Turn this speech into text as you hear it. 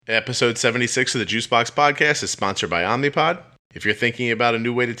Episode 76 of the Juicebox Podcast is sponsored by Omnipod. If you're thinking about a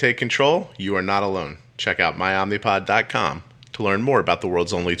new way to take control, you are not alone. Check out myomnipod.com to learn more about the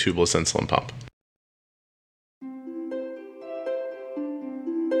world's only tubeless insulin pump.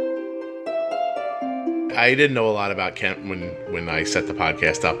 I didn't know a lot about Kent when I set the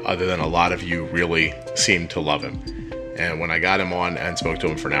podcast up, other than a lot of you really seemed to love him. And when I got him on and spoke to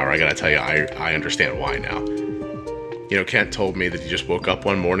him for an hour, I got to tell you, I understand why now. You know, Kent told me that he just woke up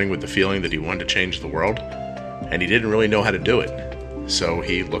one morning with the feeling that he wanted to change the world, and he didn't really know how to do it. So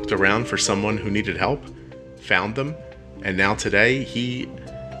he looked around for someone who needed help, found them, and now today he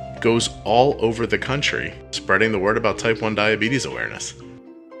goes all over the country spreading the word about type 1 diabetes awareness.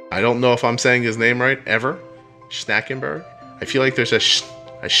 I don't know if I'm saying his name right, ever. Schnakenberg. I feel like there's a sh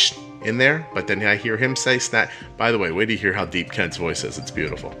in there, but then I hear him say snack. By the way, wait to hear how deep Kent's voice is. It's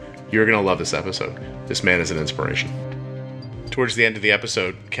beautiful. You're going to love this episode. This man is an inspiration. Towards the end of the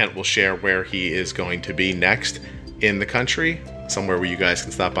episode, Kent will share where he is going to be next in the country, somewhere where you guys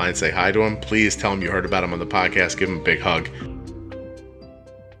can stop by and say hi to him. Please tell him you heard about him on the podcast. Give him a big hug.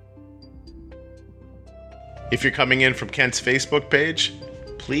 If you're coming in from Kent's Facebook page,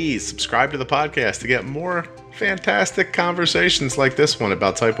 please subscribe to the podcast to get more fantastic conversations like this one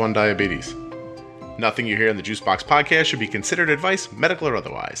about type 1 diabetes. Nothing you hear in the Juicebox Podcast should be considered advice, medical or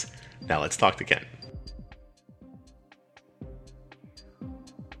otherwise. Now let's talk to Kent.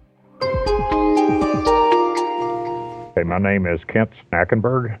 Hey, my name is Kent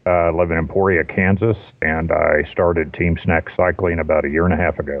Schnakenberg. I live in Emporia, Kansas, and I started Team Schnak Cycling about a year and a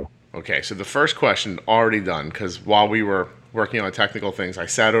half ago. Okay, so the first question already done, because while we were working on technical things, I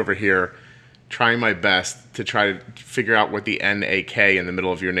sat over here trying my best to try to figure out what the N-A-K in the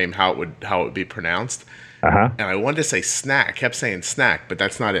middle of your name, how it would be pronounced. And I wanted to say snack. I kept saying snack, but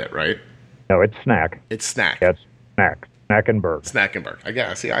that's not it, right? No, it's Schnak. It's snack. That's Schnak. Schnakenberg. Schnakenberg. I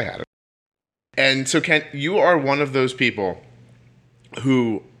had it. And so, Kent, you are one of those people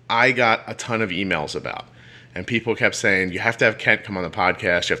who I got a ton of emails about. And people kept saying, you have to have Kent come on the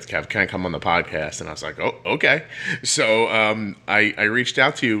podcast. You have to have Kent come on the podcast. And I was like, oh, okay. So I reached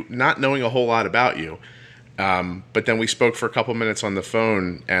out to you, not knowing a whole lot about you. But then we spoke for a couple minutes on the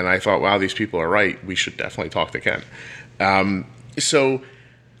phone. And I thought, wow, these people are right. We should definitely talk to Kent. So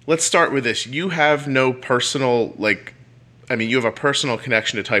let's start with this. You have no personal, you have a personal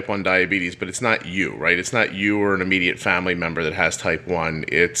connection to type 1 diabetes, but it's not you, right? It's not you or an immediate family member that has type 1.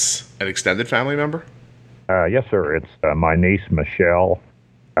 It's an extended family member? Yes, sir. It's my niece, Michelle,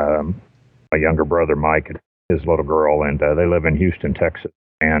 my younger brother, Mike, and his little girl, and they live in Houston, Texas.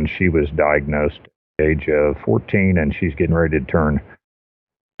 And she was diagnosed at the age of 14, and she's getting ready to turn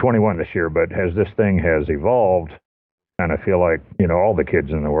 21 this year. But as this thing has evolved, and I feel like, all the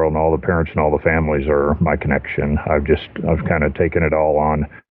kids in the world and all the parents and all the families are my connection. I've kind of taken it all on,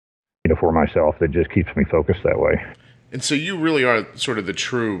 for myself. That just keeps me focused that way. And so you really are sort of the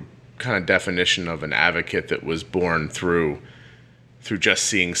true kind of definition of an advocate that was born through just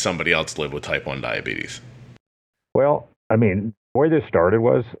seeing somebody else live with type 1 diabetes. Well, the way this started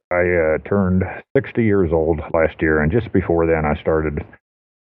was I turned 60 years old last year. And just before then I started,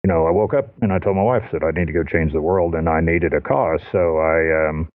 I woke up and I told my wife that I need to go change the world and I needed a cause. So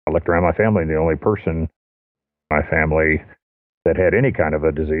I looked around my family, and the only person in my family that had any kind of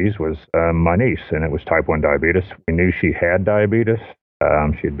a disease was my niece, and it was type 1 diabetes. We knew she had diabetes.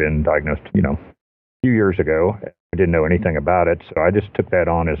 She had been diagnosed, a few years ago. I didn't know anything about it, so I just took that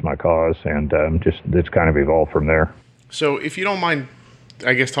on as my cause, and it's kind of evolved from there. So if you don't mind,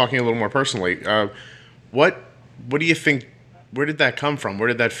 I guess, talking a little more personally, what do you think? Where did that come from? Where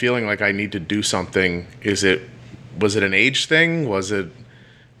did that feeling like I need to do something? Was it an age thing? Was it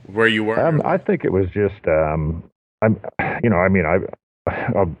where you were? I think it was just, I don't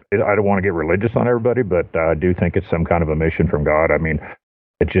want to get religious on everybody, but I do think it's some kind of a mission from God.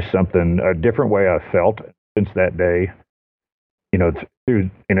 It's just a different way I've felt since that day.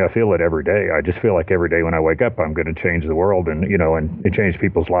 I feel it every day. I just feel like every day when I wake up, I'm going to change the world and change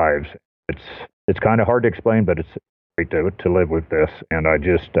people's lives. It's kind of hard to explain, but it's great to live with this. And I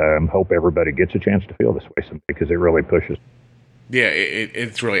just hope everybody gets a chance to feel this way someday, because it really pushes. Yeah,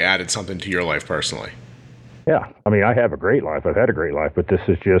 it's really added something to your life personally. Yeah, I have a great life. I've had a great life, but this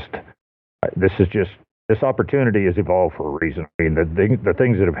opportunity has evolved for a reason. The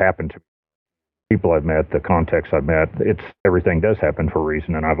things that have happened to people I've met, the contexts I've met, everything does happen for a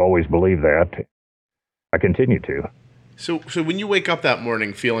reason, and I've always believed that. I continue to. So when you wake up that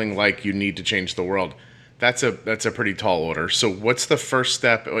morning feeling like you need to change the world, that's a pretty tall order. So what's the first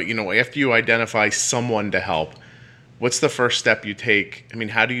step? After you identify someone to help, what's the first step you take?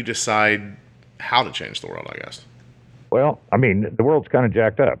 How do you decide how to change the world, I guess? Well, I mean, the world's kind of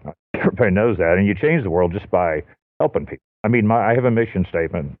jacked up. Everybody knows that, and you change the world just by helping people. I mean, I have a mission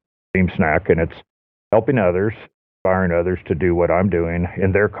statement, Team Schnak, and it's helping others, inspiring others to do what I'm doing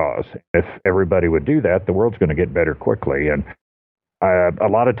in their cause. If everybody would do that, the world's going to get better quickly. And a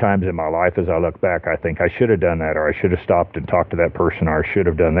lot of times in my life, as I look back, I think I should have done that, or I should have stopped and talked to that person, or I should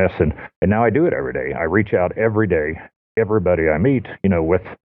have done this. And now I do it every day. I reach out every day, everybody I meet, with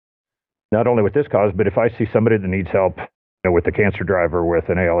not only with this cause, but if I see somebody that needs help, with a cancer driver, with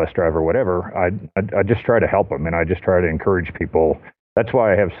an ALS driver, whatever, I just try to help them, and I just try to encourage people. That's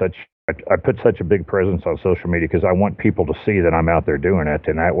why I put such a big presence on social media, because I want people to see that I'm out there doing it,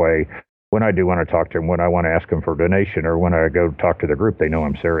 and that way, when I do want to talk to them, when I want to ask them for a donation, or when I go talk to the group, they know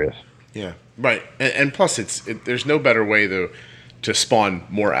I'm serious. Yeah, right. And plus, there's no better way to spawn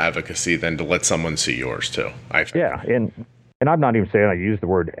more advocacy than to let someone see yours too. I think. Yeah, and I'm not even saying I use the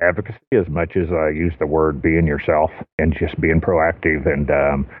word advocacy as much as I use the word being yourself and just being proactive. And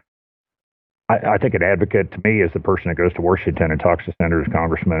I think an advocate to me is the person that goes to Washington and talks to senators,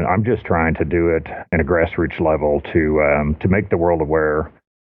 congressmen. I'm just trying to do it at a grassroots level to make the world aware,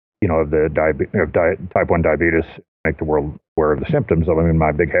 of the type 1 diabetes, make the world aware of the symptoms. I mean,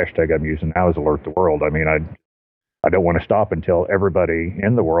 my big hashtag I'm using now is alert the world. I mean, I don't want to stop until everybody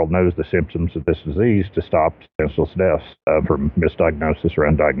in the world knows the symptoms of this disease to stop senseless deaths from misdiagnosis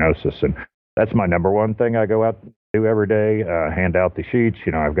or undiagnosis. And that's my number one thing I go out and do every day, hand out the sheets.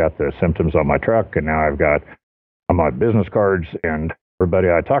 I've got the symptoms on my truck, and now I've got on my business cards, and everybody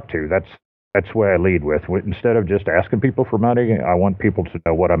I talk to, that's the way I lead with. Instead of just asking people for money, I want people to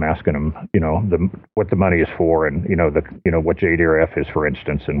know what I'm asking them, what the money is for, and, what JDRF is, for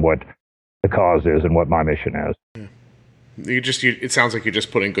instance, and what the cause is and what my mission is. It sounds like you're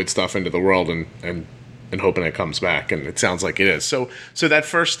just putting good stuff into the world and hoping it comes back, and it sounds like it is. So that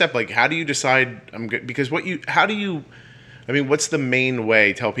first step, like, how do you decide? Because what's the main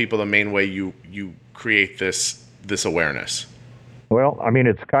way? Tell people the main way you create this awareness. Well, I mean,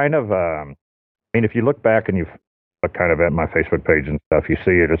 it's kind of, if you look back and you look kind of at my Facebook page and stuff, you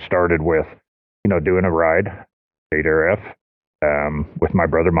see it started with, doing a ride, JDRF, with my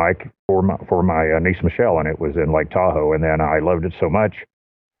brother Mike for my niece Michelle, and it was in Lake Tahoe. And then I loved it so much.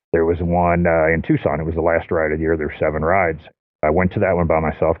 There was one in Tucson. It was the last ride of the year. There were 7 rides. I went to that one by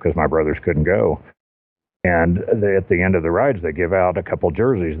myself because my brothers couldn't go. And at the end of the rides, they give out a couple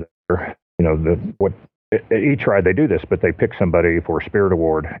jerseys that are, each ride they do this, but they pick somebody for a Spirit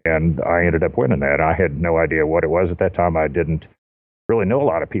Award, and I ended up winning that. I had no idea what it was at that time. I didn't really know a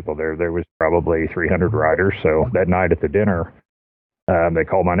lot of people there. There was probably 300 riders. So that night at the dinner, they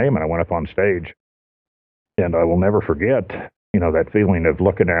called my name, and I went up on stage. And I will never forget, that feeling of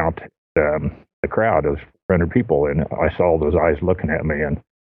looking out the crowd of 300 people, and I saw those eyes looking at me. And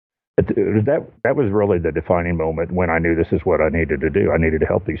that was really the defining moment when I knew this is what I needed to do. I needed to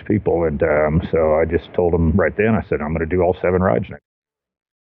help these people. And so I just told them right then, I said, I'm going to do all 7 rides next.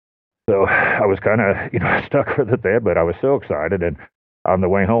 So I was kind of, stuck with it there, but I was so excited. And on the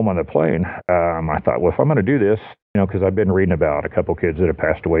way home on the plane, I thought, well, if I'm going to do this, because I've been reading about a couple kids that have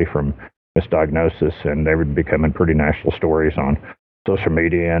passed away from misdiagnosis, and they were becoming pretty national stories on social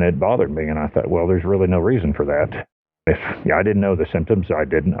media, and it bothered me. And I thought, well, there's really no reason for that. I didn't know the symptoms. I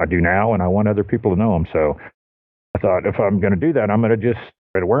do now, and I want other people to know them. So I thought, if I'm going to do that, I'm going to just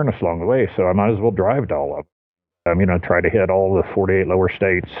spread awareness along the way. So I might as well drive to all of them. Try to hit all the 48 lower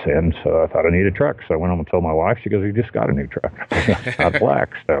states. And so I thought I need a truck. So I went home and told my wife. She goes, "You just got a new truck." Not black.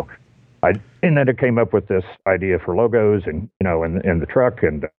 So and then it came up with this idea for logos and, in the truck.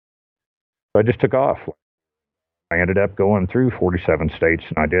 And so I just took off. I ended up going through 47 states,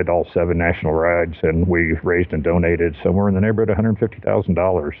 and I did all 7 national rides, and we raised and donated somewhere in the neighborhood of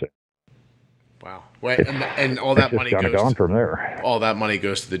 $150,000. Wow! And all that money goes on from there. All that money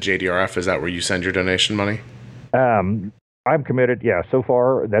goes to the JDRF. Is that where you send your donation money? I'm committed. Yeah, so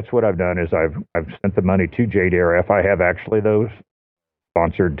far that's what I've done is I've sent the money to JDRF. I have actually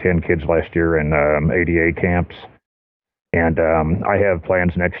sponsored 10 kids last year in ADA camps, and I have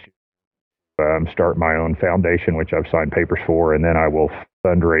plans next year. Start my own foundation, which I've signed papers for, and then I will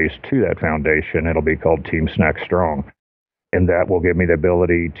fundraise to that foundation. It'll be called Team Schnak Strong, and that will give me the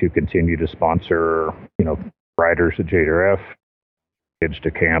ability to continue to sponsor, riders at JDRF, kids to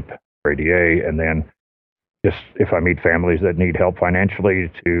camp for ADA, and then just if I meet families that need help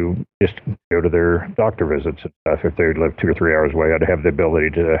financially to just go to their doctor visits and stuff. If they live 2 or 3 hours away, I'd have the ability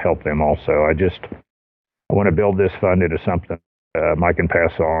to help them also. I want to build this fund into something I can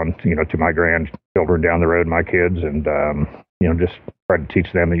pass on, to my grandchildren down the road, my kids, and, just try to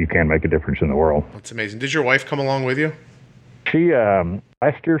teach them that you can make a difference in the world. That's amazing. Did your wife come along with you? She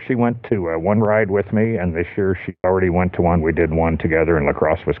last year she went to one ride with me, and this year she already went to one. We did one together in La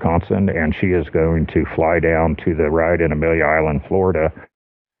Crosse, Wisconsin, and she is going to fly down to the ride in Amelia Island, Florida.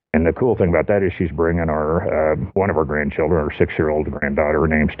 And the cool thing about that is she's bringing our one of our grandchildren, her 6-year-old granddaughter. Her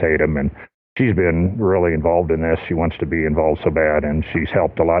name's Tatum, and she's been really involved in this. She wants to be involved so bad, and she's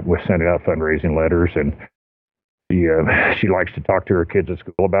helped a lot with sending out fundraising letters. And she likes to talk to her kids at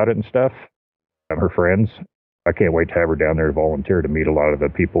school about it and stuff, and her friends. I can't wait to have her down there to volunteer to meet a lot of the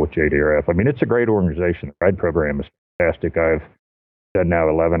people with JDRF. I mean, it's a great organization. The ride program is fantastic. I've done now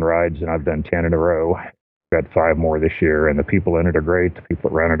 11 rides, and I've done 10 in a row. Got 5 more this year, and the people in it are great. The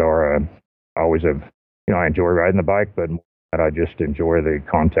people that run it are always have, I enjoy riding the bike, but I just enjoy the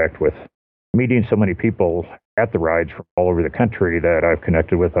contact with meeting so many people at the rides from all over the country that I've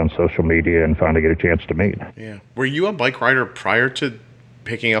connected with on social media and finally get a chance to meet. Yeah. Were you a bike rider prior to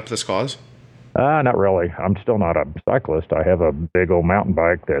picking up this cause? Not really. I'm still not a cyclist. I have a big old mountain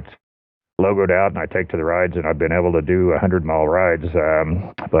bike that's logoed out, and I take to the rides, and I've been able to do 100-mile rides.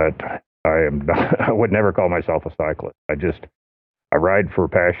 But I would never call myself a cyclist. I ride for a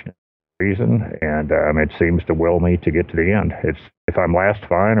passionate reason, and it seems to will me to get to the end. It's if I'm last,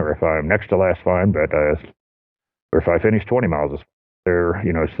 fine, or if I'm next to last, fine. But or if I finish 20 miles, it's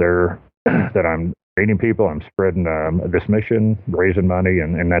there that I'm meeting people. I'm spreading this mission, raising money,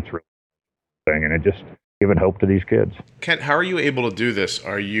 and that's really thing, and it just giving hope to these kids. Kent, how are you able to do this?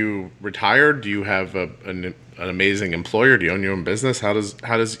 Are you retired? Do you have an amazing employer? Do you own your own business? How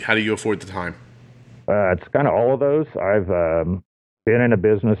do you afford the time? It's kind of all of those. I've been in a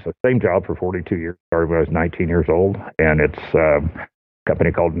business, the same job for 42 years. Started when I was 19 years old, and it's a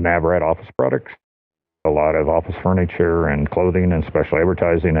company called Navrat Office Products. A lot of office furniture and clothing and special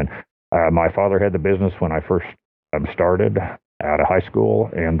advertising. And my father had the business when I first started out of high school,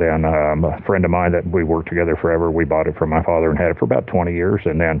 and then a friend of mine that we worked together forever, we bought it from my father and had it for about 20 years.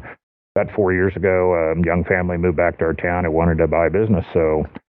 And then about 4 years ago, a young family moved back to our town and wanted to buy a business. So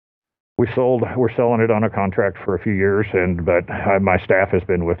we're selling it on a contract for a few years, but my staff has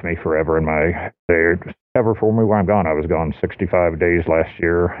been with me forever, and they cover for me while I'm gone. I was gone 65 days last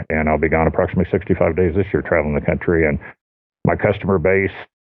year, and I'll be gone approximately 65 days this year traveling the country. And my customer base,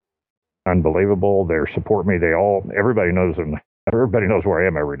 unbelievable. They support me. Everybody knows them. Everybody knows where I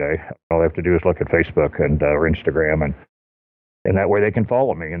am every day. All they have to do is look at Facebook and or Instagram, and that way they can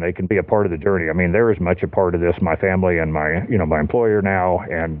follow me and they can be a part of the journey. I mean, they're as much a part of this. My family and my employer now,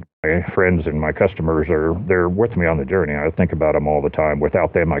 and my friends and my customers they're with me on the journey. I think about them all the time.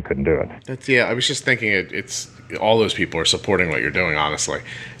 Without them, I couldn't do it. I was just thinking it's all those people are supporting what you're doing. Honestly,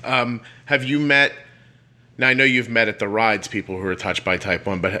 have you met? Now, I know you've met at the rides people who are touched by type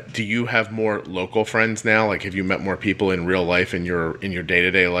 1, but do you have more local friends now? Like, have you met more people in real life, in your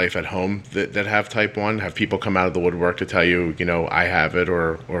day-to-day life at home that have type 1? Have people come out of the woodwork to tell you, I have it,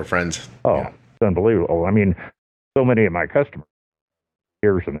 or friends? Oh, It's unbelievable. I mean, so many of my customers,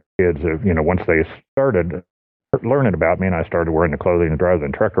 years and their kids, once they started learning about me and I started wearing the clothing and driving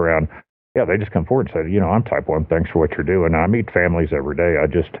the truck around, yeah, they just come forward and said, I'm type 1. Thanks for what you're doing. I meet families every day. I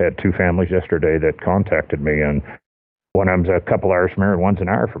just had 2 families yesterday that contacted me, and one of them's a couple hours from here and one's an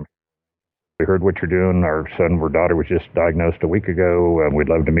hour from here. We heard what you're doing. Our son or daughter was just diagnosed a week ago, and we'd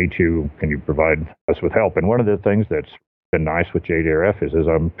love to meet you. Can you provide us with help? And one of the things that's been nice with JDRF is as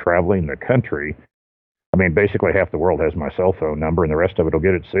I'm traveling the country, I mean, basically half the world has my cell phone number, and the rest of it will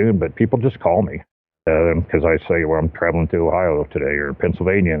get it soon, but people just call me. Because I say, well, I'm traveling through Ohio today or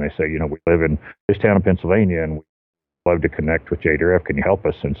Pennsylvania, and they say, we live in this town of Pennsylvania, and we'd love to connect with JDRF. Can you help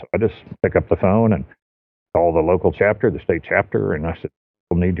us? And so I just pick up the phone and call the local chapter, the state chapter, and I said,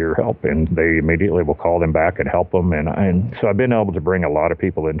 we'll need your help. And they immediately will call them back and help them. And so I've been able to bring a lot of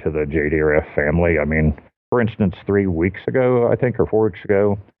people into the JDRF family. I mean, for instance, 3 weeks ago, I think, or 4 weeks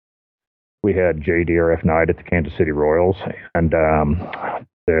ago, we had JDRF night at the Kansas City Royals, and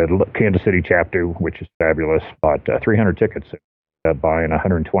the Kansas City chapter, which is fabulous, bought 300 tickets, buying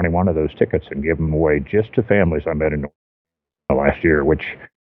 121 of those tickets and giving them away just to families I met in last year, which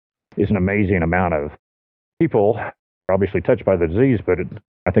is an amazing amount of people obviously touched by the disease, but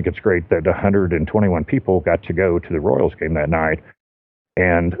I think it's great that 121 people got to go to the Royals game that night.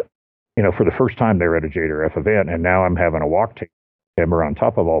 And, for the first time they were at a JDRF event, and now I'm having a walk team on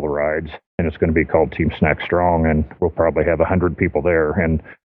top of all the rides, and it's going to be called Team Schnak Strong, and we'll probably have 100 people there, and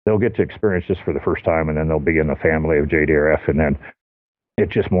they'll get to experience this for the first time, and then they'll be in the family of JDRF, and then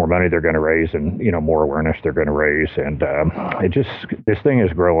it's just more money they're going to raise, and more awareness they're going to raise, and this thing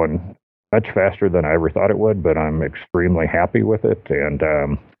is growing much faster than I ever thought it would, but I'm extremely happy with it, and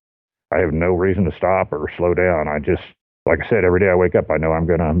I have no reason to stop or slow down. like I said, every day I wake up, I know I'm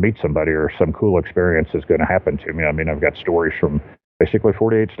going to meet somebody or some cool experience is going to happen to me. I mean, I've got stories from basically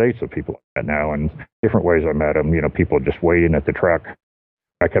 48 states of people I've met now and different ways I met them. People just waiting at the truck.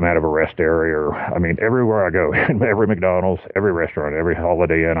 I come out of a rest area, or I mean, everywhere I go, every McDonald's, every restaurant, every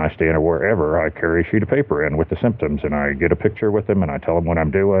Holiday Inn I stay in, or wherever, I carry a sheet of paper in with the symptoms, and I get a picture with them, and I tell them what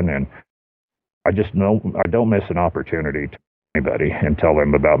I'm doing, and I just know I don't miss an opportunity to anybody and tell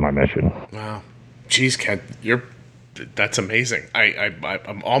them about my mission. Wow, geez, Ken, that's amazing.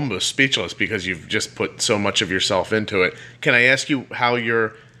 I'm almost speechless because you've just put so much of yourself into it. Can I ask you how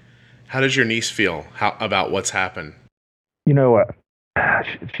does your niece feel about what's happened?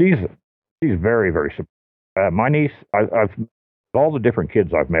 She's very, very supportive. My niece, I've all the different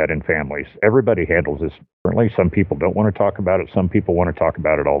kids I've met in families, everybody handles this differently. Some people don't want to talk about it. Some people want to talk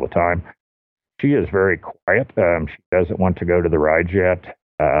about it all the time. She is very quiet. She doesn't want to go to the rides yet.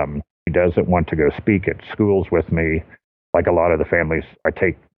 She doesn't want to go speak at schools with me, like a lot of the families I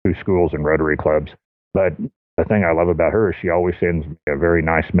take to schools and Rotary clubs. But the thing I love about her is she always sends me a very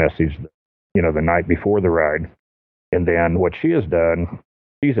nice message, the night before the ride. And then what she has done,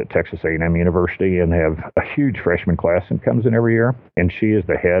 she's at Texas A&M University and have a huge freshman class and comes in every year. And she is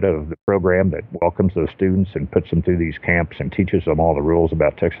the head of the program that welcomes those students and puts them through these camps and teaches them all the rules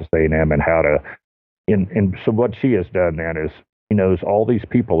about Texas A&M and how to. And so what she has done then is she knows all these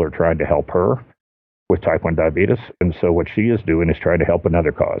people are trying to help her with type 1 diabetes. And so what she is doing is trying to help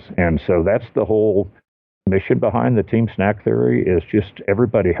another cause. And so that's the whole mission behind the Team Schnak theory, is just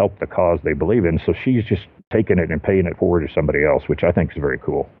everybody help the cause they believe in. So she's just taking it and paying it forward to somebody else, which I think is very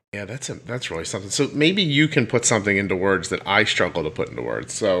cool. Yeah, that's really something. So maybe you can put something into words that I struggle to put into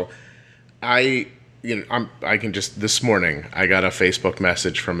words. So I can just, this morning I got a Facebook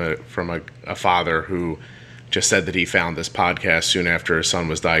message from a father who just said that he found this podcast soon after his son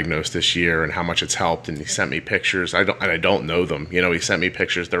was diagnosed this year and how much it's helped. And he sent me pictures. I don't know them. He sent me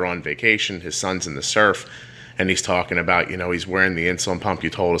pictures. They're on vacation. His son's in the surf. And he's talking about, he's wearing the insulin pump you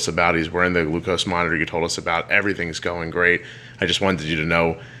told us about. He's wearing the glucose monitor you told us about. Everything's going great. I just wanted you to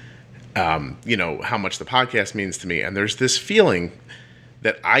know, how much the podcast means to me. And there's this feeling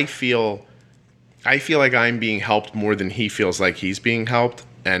that I feel like I'm being helped more than he feels like he's being helped.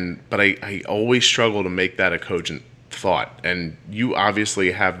 But I always struggle to make that a cogent thought. And you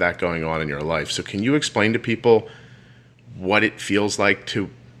obviously have that going on in your life. So can you explain to people what it feels like to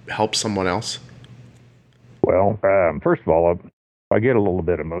help someone else? Well, first of all, I get a little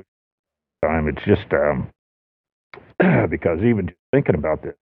bit emotional. It's just because even thinking about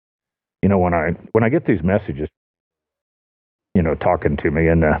this, when I get these messages, talking to me,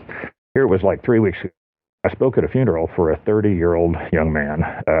 and here it was like 3 weeks ago, I spoke at a funeral for a 30-year-old young man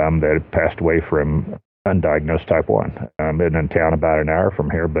that had passed away from undiagnosed type 1. Been in town about an hour from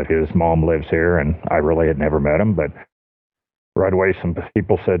here, but his mom lives here, and I really had never met him, but right away, some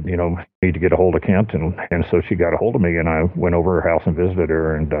people said, need to get a hold of Kent. And so she got a hold of me, and I went over her house and visited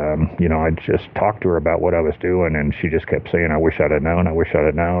her. And, I just talked to her about what I was doing. And she just kept saying, I wish I'd have known. I wish I'd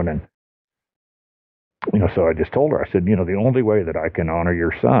have known. And, so I just told her, I said, the only way that I can honor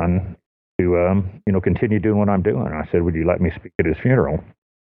your son to, continue doing what I'm doing. I said, would you let me speak at his funeral?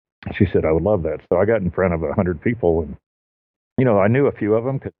 She said, I would love that. So I got in front of 100 people. And, I knew a few of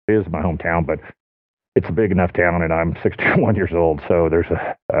them because it is my hometown, but it's a big enough town, and I'm 61 years old, so there's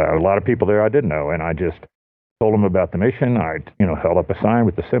a lot of people there I didn't know, and I just told them about the mission. I, held up a sign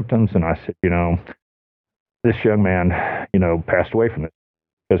with the symptoms, and I said, this young man, passed away from this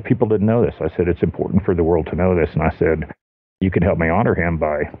because people didn't know this. I said, it's important for the world to know this, and I said, you can help me honor him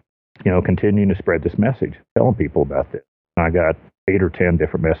by, continuing to spread this message, telling people about this. And I got 8 or 10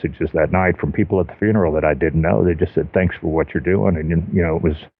 different messages that night from people at the funeral that I didn't know. They just said, thanks for what you're doing, and, it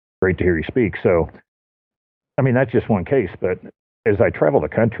was great to hear you speak. So, that's just one case, but as I travel the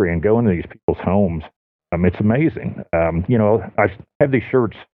country and go into these people's homes, it's amazing. I have these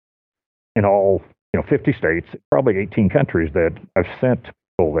shirts in all, 50 states, probably 18 countries that I've sent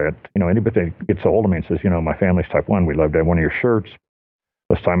people that, anybody gets a hold of me and says, my family's type 1, we'd love to have one of your shirts.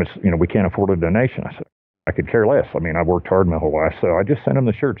 This time it's, we can't afford a donation. I said, I could care less. I've worked hard my whole life, so I just sent them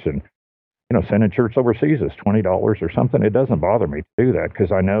the shirts, and sending shirts overseas is $20 or something. It doesn't bother me to do that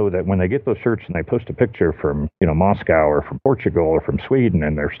because I know that when they get those shirts and they post a picture from, Moscow or from Portugal or from Sweden,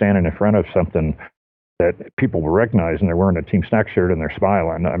 and they're standing in front of something that people will recognize and they're wearing a Team Schnak shirt and they're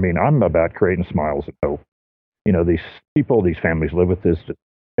smiling. I'm about creating smiles and hope. These people, these families live with this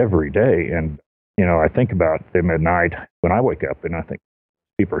every day. And, I think about them at night when I wake up, and I think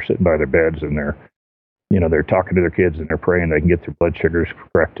people are sitting by their beds and they're talking to their kids and they're praying they can get their blood sugars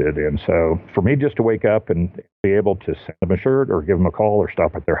corrected. And so for me just to wake up and be able to send them a shirt or give them a call or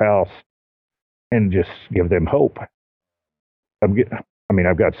stop at their house and just give them hope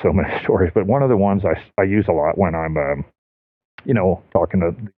I've got so many stories, but one of the ones I use a lot when I'm, talking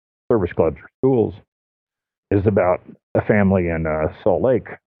to service clubs or schools is about a family in Salt Lake.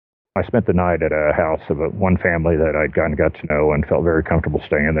 I spent the night at a house of one family that I'd gotten got to know and felt very comfortable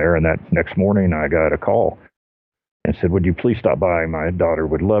staying there. And that next morning, I got a call and said, "Would you please stop by? My daughter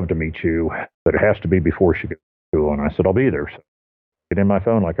would love to meet you, but it has to be before she goes to school." And I said, "I'll be there." So I get in my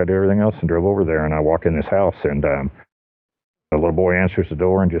phone like I do everything else and drove over there. And I walk in this house, and the little boy answers the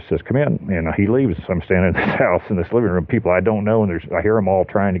door and just says, "Come in." And he leaves. So I'm standing in this house in this living room, people I don't know, and I hear them all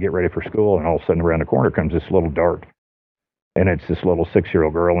trying to get ready for school. And all of a sudden, around the corner comes this little dart. And it's this little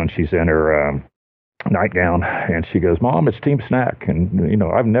 6-year-old girl, and she's in her nightgown, and she goes, "Mom, it's Team Schnak." And,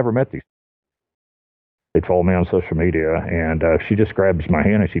 I've never met these. They follow me on social media, and she just grabs my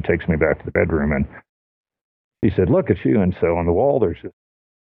hand, and she takes me back to the bedroom, and she said, "Look at you." And so on the wall, there's this,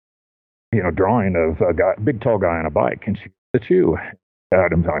 drawing of a guy, big, tall guy on a bike, and she goes, "It's you."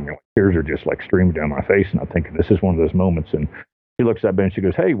 Tears are just like streaming down my face, and I'm thinking, this is one of those moments. And she looks up and she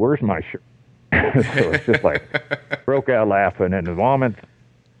goes, "Hey, where's my shirt?" So it's just like broke out laughing. And the moment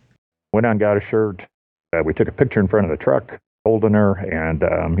went out and got a shirt. We took a picture in front of the truck, holding her, and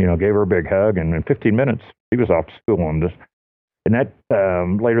gave her a big hug. And in 15 minutes, she was off to school. And that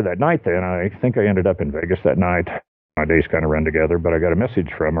later that night, then I think I ended up in Vegas that night. My days kind of run together, but I got a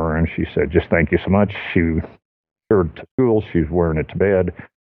message from her, and she said, "Just thank you so much." She shirt to school. She's wearing it to bed.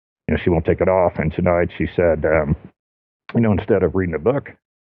 She won't take it off. And tonight she said, instead of reading a book,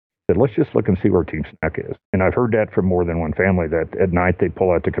 said, "Let's just look and see where Team Schnak is." And I've heard that from more than one family, that at night they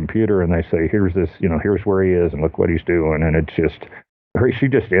pull out the computer and they say, "Here's this, here's where he is, and look what he's doing." And it's just, she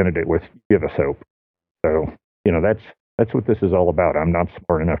just ended it with, "Give us hope." So, that's what this is all about. I'm not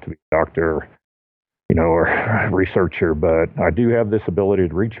smart enough to be a doctor, or researcher, but I do have this ability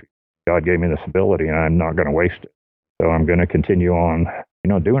to reach people. God gave me this ability, and I'm not going to waste it. So I'm going to continue on,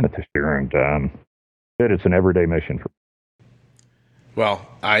 doing it this year. And it's an everyday mission for me. Well,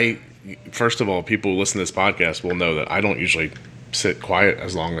 first of all, people who listen to this podcast will know that I don't usually sit quiet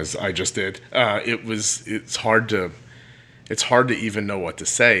as long as I just did. It's hard to even know what to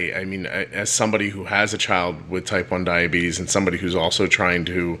say. I mean, as somebody who has a child with type 1 diabetes and somebody who's also trying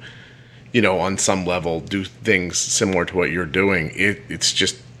to, on some level do things similar to what you're doing,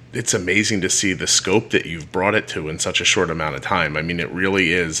 it's amazing to see the scope that you've brought it to in such a short amount of time. I mean, it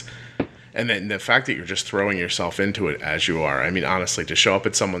really is. And then the fact that you're just throwing yourself into it as you are. I mean, honestly, to show up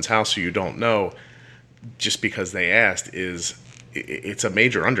at someone's house who you don't know just because they asked it's a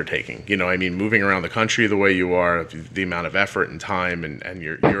major undertaking. I mean, moving around the country the way you are, the amount of effort and time and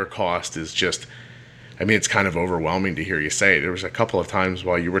your cost is just, I mean, it's kind of overwhelming to hear you say. There was a couple of times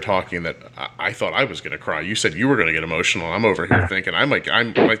while you were talking that I thought I was going to cry. You said you were going to get emotional. I'm over here thinking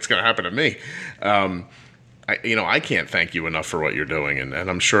it's going to happen to me. I can't thank you enough for what you're doing, and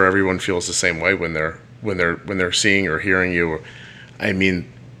I'm sure everyone feels the same way when they're seeing or hearing you. I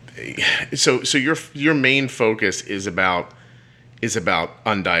mean, so your main focus is about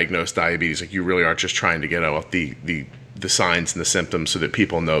undiagnosed diabetes. Like, you really are just trying to get out the signs and the symptoms so that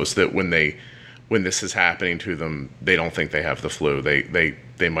people know, so that when this is happening to them, they don't think they have the flu.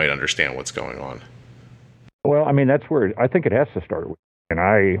 They might understand what's going on. Well, I mean, that's where I think it has to start with. And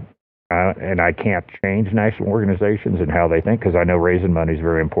I can't change national organizations and how they think, because I know raising money is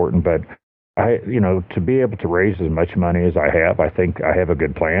very important. But to be able to raise as much money as I have, I think I have a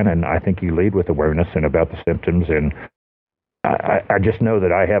good plan. And I think you lead with awareness and about the symptoms. And I just know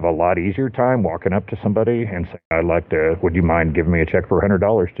that I have a lot easier time walking up to somebody and saying, would you mind giving me a check for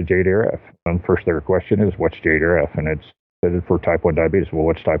 $100 to JDRF? And first their question is, what's JDRF? And it's for type 1 diabetes. Well,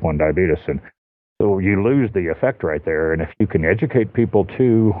 what's type 1 diabetes? And so you lose the effect right there. And if you can educate people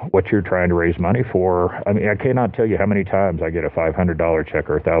to what you're trying to raise money for, I mean, I cannot tell you how many times I get a $500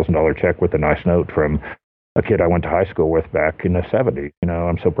 check or a $1,000 check with a nice note from a kid I went to high school with back in the 70s.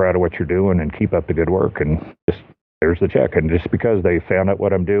 I'm so proud of what you're doing, and keep up the good work. And just, there's the check. And just because they found out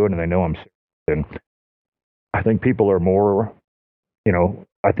what I'm doing and they know I'm serious. And I think people are more,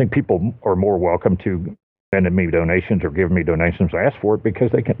 welcome to sending me donations or giving me donations. I ask for it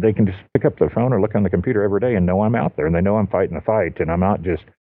because they can just pick up their phone or look on the computer every day and know I'm out there, and they know I'm fighting the fight, and I'm not just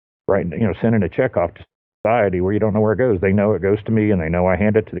sending a check off to society where you don't know where it goes. They know it goes to me, and they know I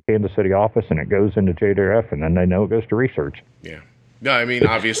hand it to the Kansas City office, and it goes into JDRF, and then they know it goes to research. Yeah. No, I mean,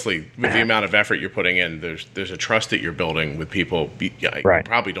 obviously, with the amount of effort you're putting in, there's a trust that you're building with people. Right. You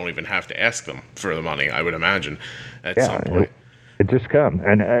probably don't even have to ask them for the money, I would imagine, at some point. It just comes.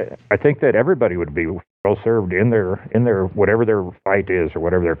 And I think that everybody would be well served in their whatever their fight is or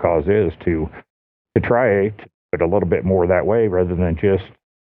whatever their cause is to try to put a little bit more that way, rather than just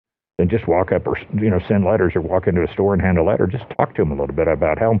than just walk up or, send letters or walk into a store and hand a letter. Just talk to them a little bit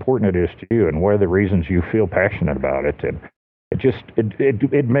about how important it is to you and what are the reasons you feel passionate about it. And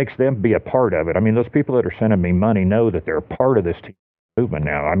it makes them be a part of it. I mean, those people that are sending me money know that they're a part of this movement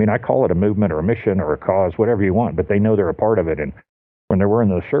now. I mean, I call it a movement or a mission or a cause, whatever you want, but they know they're a part of it. And when they're wearing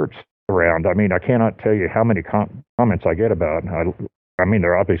those shirts around, I mean, I cannot tell you how many comments I get about. I mean,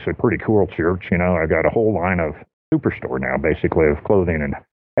 they're obviously pretty cool shirts. I got a whole line of superstore now, basically, of clothing and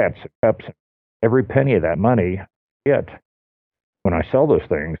hats and cups. Every penny of that money I get when I sell those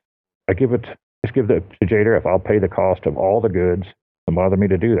things, I give it to JDF. I'll pay the cost of all the goods. Don't bother me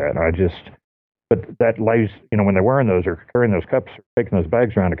to do that. But that lays, when they're wearing those or carrying those cups or taking those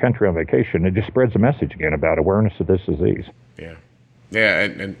bags around the country on vacation, it just spreads the message again about awareness of this disease. Yeah. Yeah.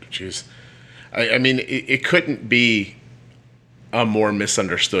 And geez, I mean, it couldn't be a more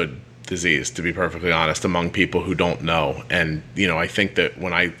misunderstood disease, to be perfectly honest, among people who don't know. And, I think that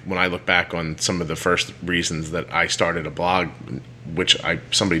when I look back on some of the first reasons that I started a blog, which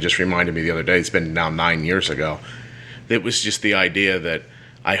somebody just reminded me the other day, it's been now 9 years ago, it was just the idea that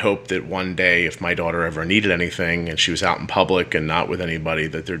I hoped that one day if my daughter ever needed anything and she was out in public and not with anybody,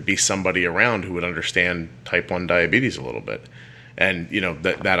 that there'd be somebody around who would understand type 1 diabetes a little bit. And,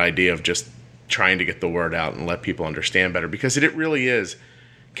 that idea of just trying to get the word out and let people understand better, because it really is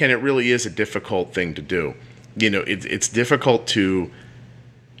a difficult thing to do. It's difficult to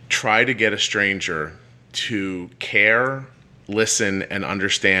try to get a stranger to care, listen, and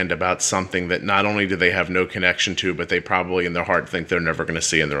understand about something that not only do they have no connection to, but they probably in their heart think they're never going to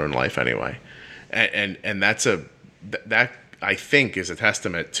see in their own life anyway. And that I think is a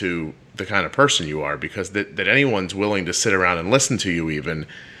testament to the kind of person you are, because that anyone's willing to sit around and listen to you even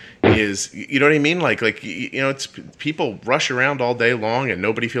is, you know what I mean? Like, it's people rush around all day long and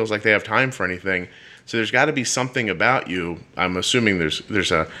nobody feels like they have time for anything. So there's got to be something about you. I'm assuming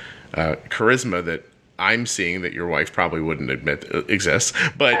there's a charisma that I'm seeing that your wife probably wouldn't admit exists,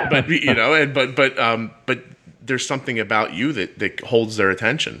 but there's something about you that holds their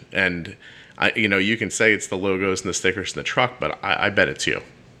attention. And you can say it's the logos and the stickers and the truck, but I bet it's you.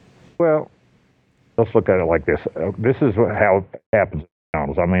 Well, let's look at it like this. This is how it happens.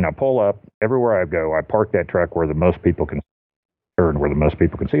 I mean, I pull up everywhere I go. I park that truck where the most people can turn, where the most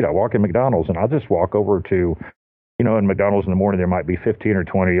people can see it. I walk in McDonald's and I'll just walk over to, in McDonald's in the morning, there might be 15 or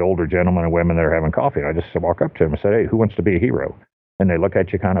 20 older gentlemen and women that are having coffee. And I just walk up to them and say, hey, who wants to be a hero? And they look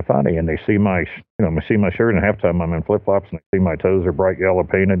at you kind of funny, and they see my shirt, and half the time I'm in flip-flops, and they see my toes are bright yellow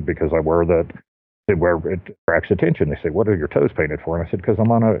painted because I wear that. Where it attracts attention. They say, what are your toes painted for? And I said, because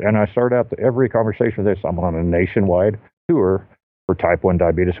and I start out every conversation with this, I'm on a nationwide tour for type 1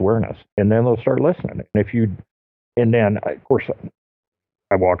 diabetes awareness. And then they'll start listening. And then, of course,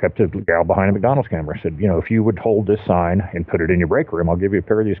 I walk up to the gal behind the McDonald's camera. I said, if you would hold this sign and put it in your break room, I'll give you a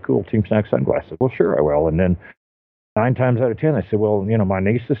pair of these cool Team Snack sunglasses. Well, sure, I will. And then 9 times out of 10, they said, well, my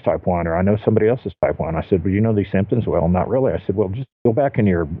niece is type 1, or I know somebody else is type 1. I said, well, you know these symptoms? Well, not really. I said, well, just go back in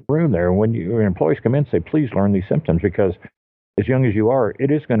your room there. And when your employees come in, say, please learn these symptoms, because as young as you are,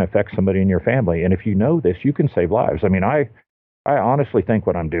 it is going to affect somebody in your family. And if you know this, you can save lives. I mean, I honestly think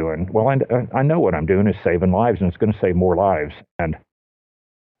what I'm doing, well, I know what I'm doing is saving lives, and it's going to save more lives. And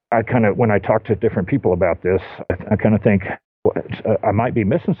I kind of, when I talk to different people about this, I kind of think, I might be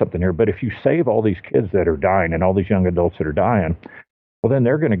missing something here, but if you save all these kids that are dying and all these young adults that are dying, well, then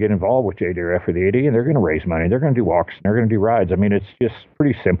they're going to get involved with JDRF or the AD, and they're going to raise money. They're going to do walks, and they're going to do rides. I mean, it's just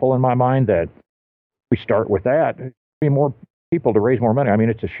pretty simple in my mind that we start with that. Be more people to raise more money. I mean,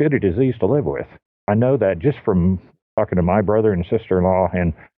 it's a shitty disease to live with. I know that just from talking to my brother and sister-in-law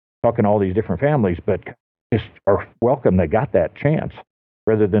and talking to all these different families, but just are welcome they got that chance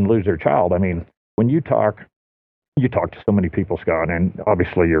rather than lose their child. I mean, when you talk to so many people, Scott, and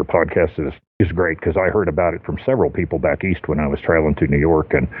obviously your podcast is great, because I heard about it from several people back east when I was traveling to New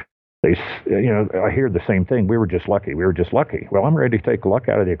York, and they, I hear the same thing. We were just lucky. Well, I'm ready to take luck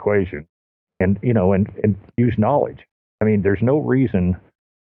out of the equation and use knowledge. I mean, there's no reason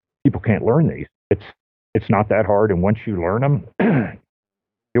people can't learn these. It's not that hard, and once you learn them,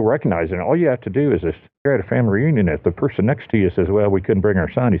 you'll recognize it. And all you have to do is, if you're at a family reunion, if the person next to you says, well, we couldn't bring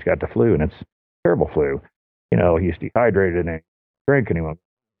our son, he's got the flu, and it's terrible flu. He's dehydrated and drinking him.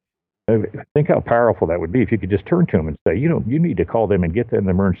 Think how powerful that would be if you could just turn to him and say, you need to call them and get them in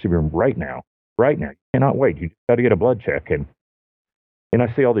the emergency room right now. You cannot wait. You just got to get a blood check. And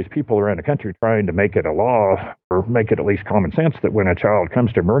I see all these people around the country trying to make it a law, or make it at least common sense, that when a child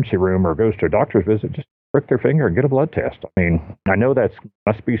comes to emergency room or goes to a doctor's visit, just prick their finger and get a blood test. I mean, I know that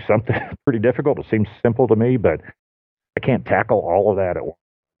must be something pretty difficult. It seems simple to me, but I can't tackle all of that at once.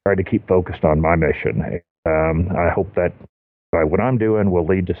 I try to keep focused on my mission. I hope that what I'm doing will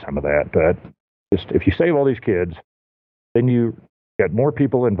lead to some of that. But just if you save all these kids, then you get more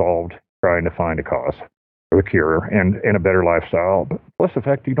people involved trying to find a cause or a cure and a better lifestyle. Plus the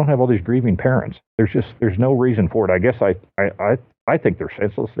fact you don't have all these grieving parents. There's no reason for it. I guess I think they're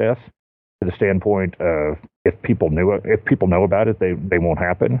senseless deaths to the standpoint of if people know about it, they won't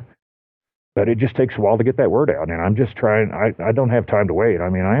happen. But it just takes a while to get that word out. And I'm just trying, I don't have time to wait. I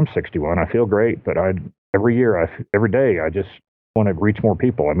mean, I am 61. I feel great, but every day, I just want to reach more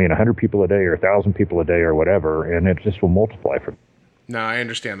people. I mean, 100 people a day or 1,000 people a day or whatever, and it just will multiply from. No, I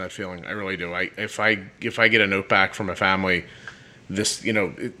understand that feeling. I really do. If I get a note back from a family,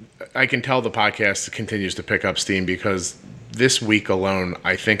 I can tell the podcast continues to pick up steam because this week alone,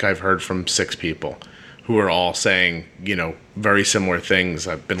 I think I've heard from 6 people who are all saying, very similar things.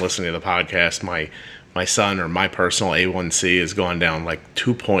 I've been listening to the podcast. My son or my personal A1C has gone down like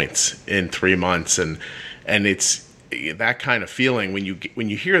 2 points in 3 months, and it's that kind of feeling when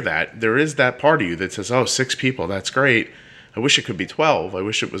you hear that. There is that part of you that says, "Oh, 6 people, that's great. I wish it could be 12. I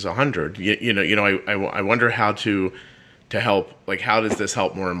wish it was 100." I wonder how to help. Like, how does this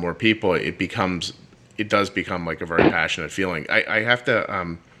help more and more people? It does become like a very passionate feeling. I have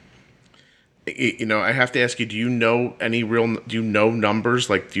to. I have to ask you, do you know numbers?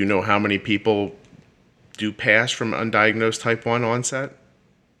 Like, do you know how many people do pass from undiagnosed type 1 onset?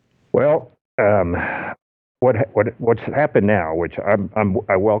 Well, what's happened now, which I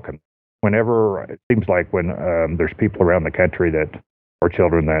welcome, whenever it seems like when there's people around the country that or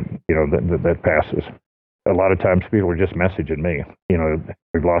children that passes, a lot of times people are just messaging me,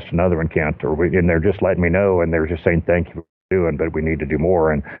 we've lost another one, Kent, and they're just letting me know, and they're just saying thank you for doing, but we need to do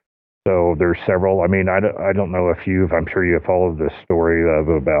more. And so there's several. I mean, I don't know if I'm sure you have followed this story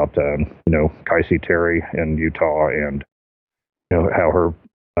about Casey Terry in Utah, and how her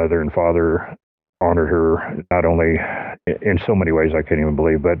mother and father honored her not only in so many ways I can't even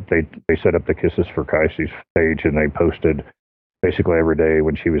believe, but they set up the Kisses for Casey's page, and they posted basically every day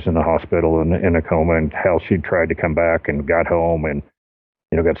when she was in the hospital and in a coma, and how she tried to come back and got home and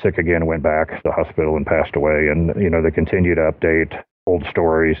got sick again, went back to the hospital and passed away. And they continue to update old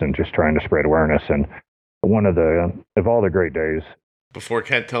stories and just trying to spread awareness. And one of all the great days. Before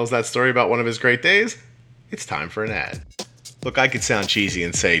Kent tells that story about one of his great days, it's time for an ad. Look, I could sound cheesy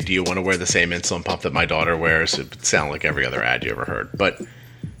and say, do you want to wear the same insulin pump that my daughter wears? It would sound like every other ad you ever heard. But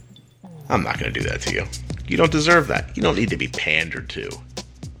I'm not going to do that to you. You don't deserve that. You don't need to be pandered to.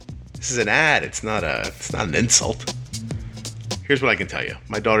 This is an ad. It's not an insult. Here's what I can tell you.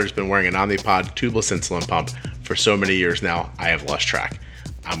 My daughter's been wearing an Omnipod tubeless insulin pump for so many years now, I have lost track.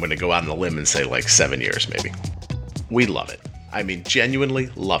 I'm going to go out on a limb and say like 7 years maybe. We love it. I mean, genuinely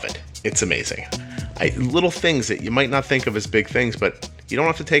love it. It's amazing. Little things that you might not think of as big things, but you don't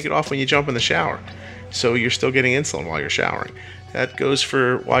have to take it off when you jump in the shower. So you're still getting insulin while you're showering. That goes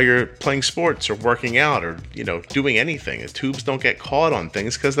for while you're playing sports or working out or, doing anything. The tubes don't get caught on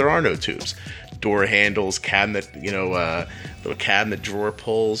things because there are no tubes. Door handles, cabinet, little cabinet drawer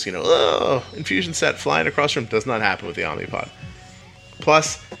pulls, infusion set flying across the room. Does not happen with the Omnipod.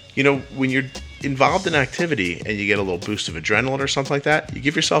 Plus, when you're involved in activity and you get a little boost of adrenaline or something like that, you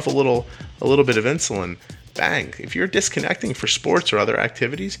give yourself a little bit of insulin, bang. If you're disconnecting for sports or other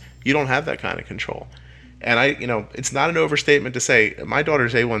activities, you don't have that kind of control. And it's not an overstatement to say my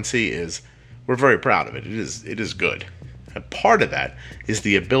daughter's A1C we're very proud of it. It is good. And part of that is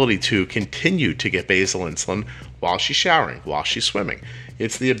the ability to continue to get basal insulin while she's showering, while she's swimming.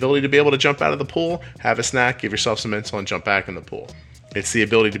 It's the ability to be able to jump out of the pool, have a snack, give yourself some insulin, jump back in the pool. It's the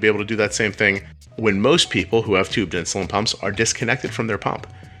ability to be able to do that same thing when most people who have tubed insulin pumps are disconnected from their pump.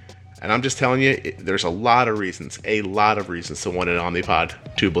 And I'm just telling you, there's a lot of reasons to want an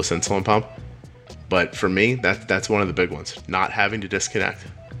Omnipod tubeless insulin pump. But for me, that's one of the big ones. Not having to disconnect.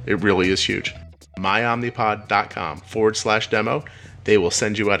 It really is huge. myomnipod.com/demo. They will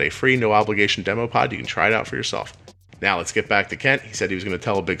send you out a free, no obligation demo pod. You can try it out for yourself. Now let's get back to Kent. He said he was going to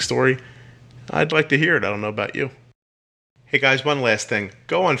tell a big story. I'd like to hear it. I don't know about you. Hey guys, one last thing.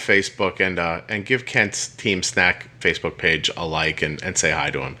 Go on Facebook and give Kent's Team Schnak Facebook page a like and say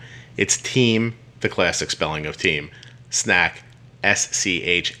hi to him. It's Team, the classic spelling of team, Schnak,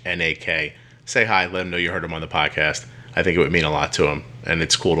 Schnak. Say hi, let him know you heard him on the podcast. I think it would mean a lot to him, and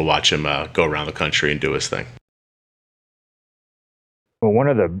it's cool to watch him go around the country and do his thing. Well, one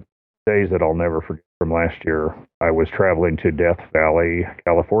of the days that I'll never forget from last year, I was traveling to Death Valley,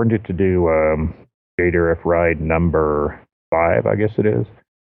 California to do Gator F Ride number 5, I guess it is,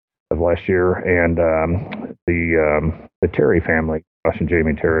 of last year. And the Terry family, Josh and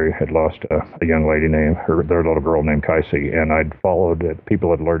Jamie Terry, had lost a young lady named, their little girl named Casey. And I'd followed it.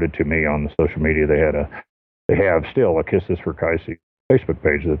 People had alerted to me on the social media. They they have still a Kisses for Kaisi Facebook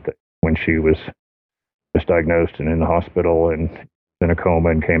page that when she was misdiagnosed and in the hospital and in a coma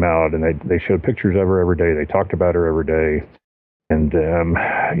and came out, and they showed pictures of her every day. They talked about her every day. And,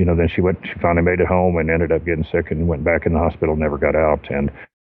 then she finally made it home and ended up getting sick and went back in the hospital, never got out. And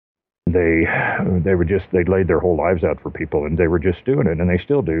they laid their whole lives out for people, and they were just doing it, and they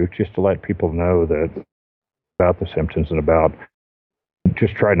still do, just to let people know that about the symptoms and about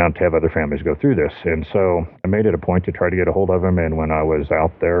just try not to have other families go through this. And so I made it a point to try to get a hold of them. And when I was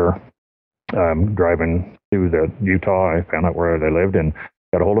out there driving through the Utah, I found out where they lived and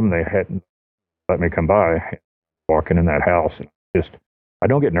got a hold of them. They hadn't let me come by, walking in that house. And I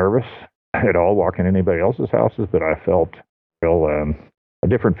don't get nervous at all walking in anybody else's houses, but I felt a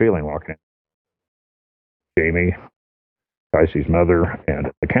different feeling walking in. Jamie, Kaisi's mother, and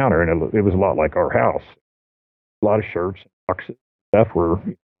at the counter, and it was a lot like our house. A lot of shirts, boxes, stuff were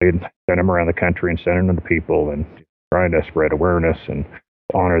they'd send them around the country and sending them to people and trying to spread awareness and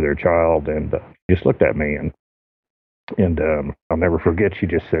honor their child. And she just looked at me, and I'll never forget. She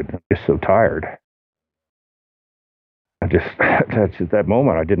just said, "I'm just so tired." That's at that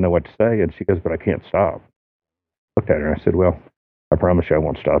moment I didn't know what to say, and she goes, "But I can't stop." I looked at her and I said, "Well, I promise you I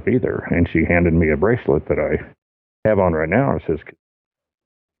won't stop either." And she handed me a bracelet that I have on right now. It says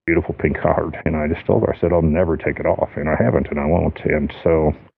beautiful pink heart. And I just told her, I said, I'll never take it off. And I haven't, and I won't. And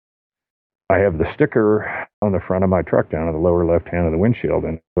so I have the sticker on the front of my truck down in the lower left hand of the windshield.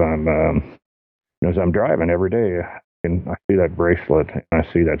 And as I'm driving every day, and I see that bracelet and I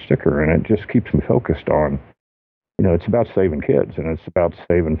see that sticker, and it just keeps me focused on, it's about saving kids, and it's about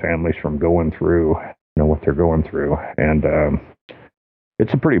saving families from going through, what they're going through. And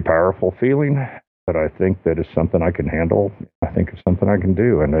it's a pretty powerful feeling. But I think that it's something I can handle. I think it's something I can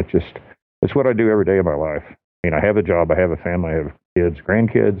do. And it's what I do every day of my life. I have a job. I have a family. I have kids,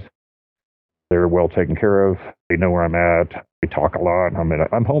 grandkids. They're well taken care of. They know where I'm at. We talk a lot.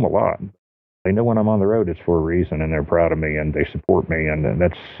 I'm home a lot. They know when I'm on the road, it's for a reason, and they're proud of me, and they support me. And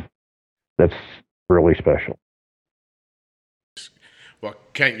that's really special. Well,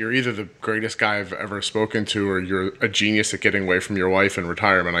 Kent, you're either the greatest guy I've ever spoken to, or you're a genius at getting away from your wife in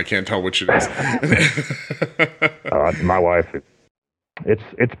retirement. I can't tell which it is. My wife,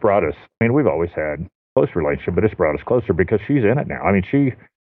 it's brought us. We've always had a close relationship, but it's brought us closer because she's in it now. When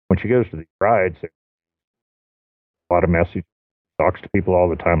she goes to these rides, a lot of messages, talks to people all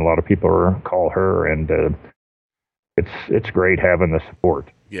the time. A lot of people call her, and it's great having the support.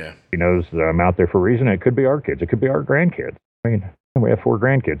 Yeah, she knows that I'm out there for a reason. It could be our kids. It could be our grandkids. We have 4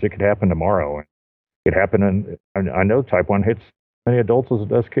 grandkids. It could happen tomorrow. It could happen, I know type 1 hits as many adults as it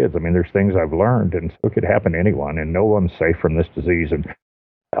does kids. There's things I've learned, and so it could happen to anyone, and no one's safe from this disease. And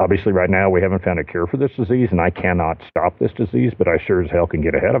obviously right now we haven't found a cure for this disease, and I cannot stop this disease, but I sure as hell can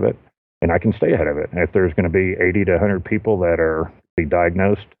get ahead of it, and I can stay ahead of it. And if there's going to be 80 to 100 people that are be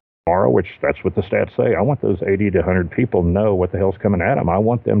diagnosed tomorrow, which that's what the stats say, I want those 80 to 100 people to know what the hell's coming at them. I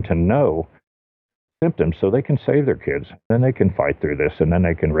want them to know symptoms so they can save their kids. Then they can fight through this, and then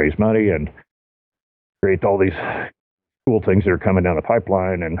they can raise money and create all these cool things that are coming down the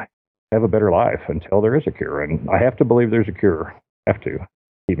pipeline and have a better life until there is a cure. And I have to believe there's a cure. I have to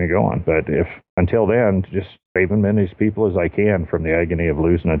keep me going. But until then, just save as many people as I can from the agony of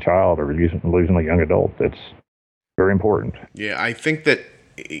losing a child or losing a young adult. That's very important. Yeah, I think that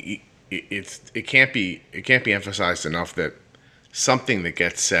it can't be emphasized enough that something that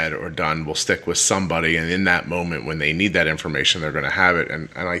gets said or done will stick with somebody, and in that moment when they need that information, they're going to have it. And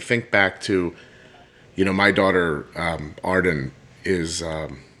I think back to, my daughter Arden is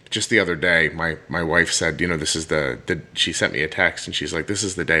just the other day. My wife said, this is she sent me a text, and she's like, "This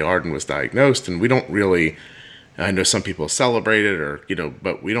is the day Arden was diagnosed," and we don't really. I know some people celebrate it, or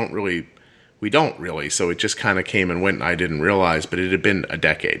but we don't really. So it just kind of came and went, and I didn't realize, but it had been a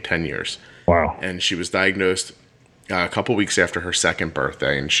decade, 10 years. Wow. And she was diagnosed a couple weeks after her second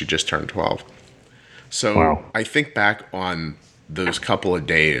birthday, and she just turned 12. So wow. I think back on those couple of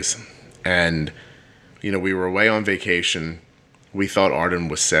days, and we were away on vacation. We thought Arden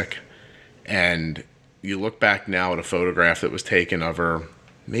was sick, and you look back now at a photograph that was taken of her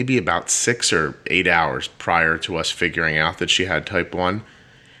maybe about 6 or 8 hours prior to us figuring out that she had type 1.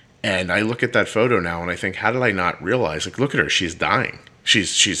 And I look at that photo now and I think, how did I not realize? Look at her, she's dying. She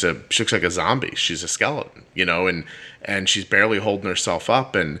looks like a zombie. She's a skeleton, and she's barely holding herself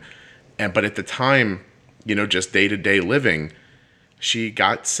up. But at the time, just day-to-day living, she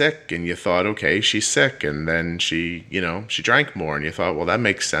got sick, and you thought, okay, she's sick. And then she drank more, and you thought, well, that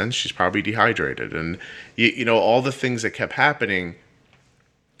makes sense. She's probably dehydrated. And, all the things that kept happening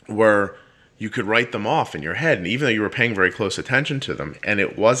were, you could write them off in your head. And even though you were paying very close attention to them, and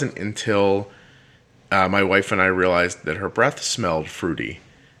it wasn't until my wife and I realized that her breath smelled fruity,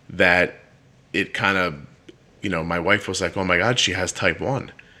 that it kind of, my wife was like, oh my God, she has type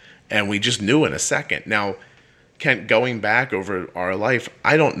 1. And we just knew in a second. Now, Kent, going back over our life,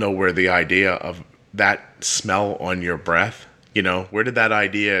 I don't know where the idea of that smell on your breath, where did that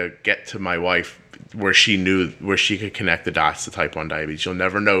idea get to my wife where she could connect the dots to type 1 diabetes? You'll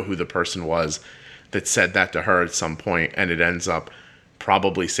never know who the person was that said that to her at some point, and it ends up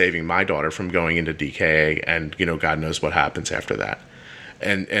probably saving my daughter from going into DKA, and, God knows what happens after that.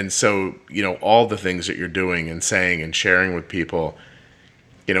 And so, all the things that you're doing and saying and sharing with people,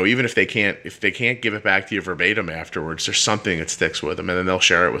 even if they can't give it back to you verbatim afterwards, there's something that sticks with them, and then they'll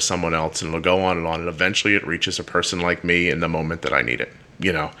share it with someone else, and it'll go on, and eventually it reaches a person like me in the moment that I need it.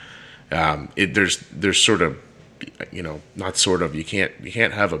 There's sort of, not sort of, you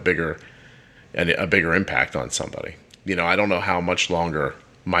can't have a bigger impact on somebody. I don't know how much longer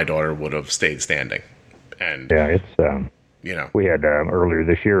my daughter would have stayed standing. And yeah, it's we had earlier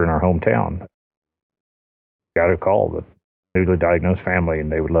this year in our hometown, got a call that newly diagnosed family,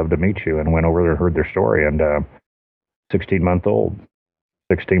 and they would love to meet you, and went over there and heard their story. And 16-month-old,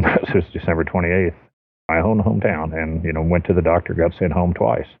 16 months, it was December 28th, my own hometown, and went to the doctor, got sent home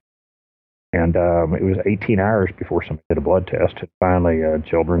twice. And it was 18 hours before somebody did a blood test. And finally,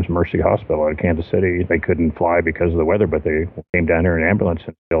 Children's Mercy Hospital in Kansas City, they couldn't fly because of the weather, but they came down here in an ambulance,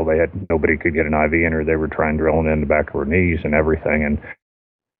 and still nobody could get an IV in her. They were trying drilling in the back of her knees and everything. And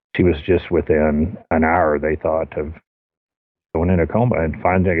she was just within an hour, they thought, of going in a coma. And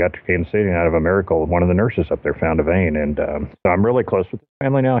finally, I got to Kansas City, and out of a miracle, one of the nurses up there found a vein. And so I'm really close with the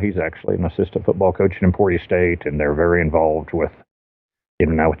family now. He's actually an assistant football coach in Emporia State, and they're very involved with,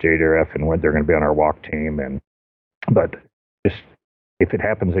 now with JDRF, and when they're going to be on our walk team. But just, if it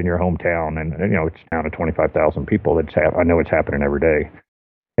happens in your hometown, and it's a town of 25,000 people, I know it's happening every day.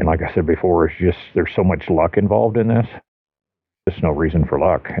 And like I said before, it's just, there's so much luck involved in this. There's no reason for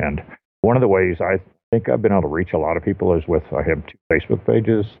luck. And one of the ways I think I've been able to reach a lot of people is I have 2 Facebook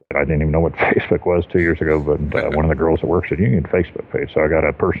pages, and I didn't even know what Facebook was 2 years ago, but one of the girls that works at Union Facebook page. So I got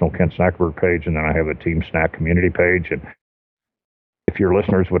a personal Kent Snackberg page, and then I have a Team Snack community page. And if your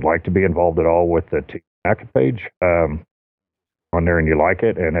listeners would like to be involved at all with the Team Snack page, on there and you like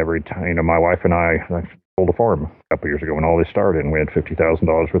it, and every time, my wife and I sold a farm a couple years ago when all this started, and we had $50,000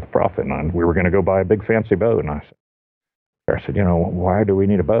 worth of profit, and we were going to go buy a big fancy boat. And I said, why do we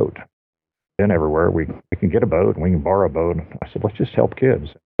need a boat? Then everywhere we can get a boat, and we can borrow a boat. And I said, let's just help kids.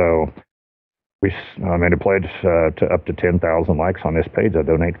 So I made a pledge to up to 10,000 likes on this page. I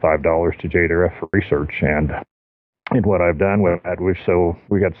donate $5 to JDRF for research. And what I've done with that,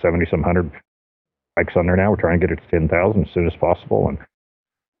 we got 70-some hundred likes on there now. We're trying to get it to 10,000 as soon as possible. And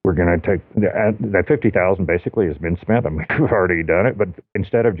we're going to take that 50,000 basically has been spent. I mean, we've already done it, but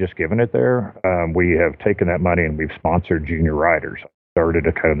instead of just giving it there, we have taken that money and we've sponsored junior riders. Started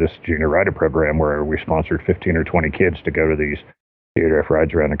a kind of this junior rider program where we sponsored 15 or 20 kids to go to these JDRF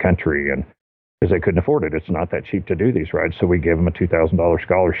rides around the country, and because they couldn't afford it, it's not that cheap to do these rides. So we gave them a $2,000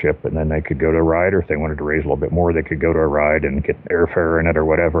 scholarship, and then they could go to a ride, or if they wanted to raise a little bit more, they could go to a ride and get airfare in it or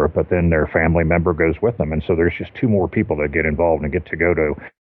whatever. But then their family member goes with them, and so there's just 2 more people that get involved and get to go to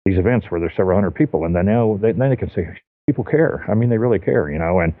these events where there's several hundred people, and then they can say people care. I mean, they really care,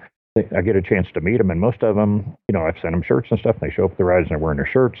 and I get a chance to meet them, and most of them, I've sent them shirts and stuff, and they show up at the rides and they're wearing their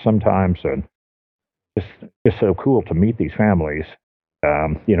shirts sometimes, and it's so cool to meet these families.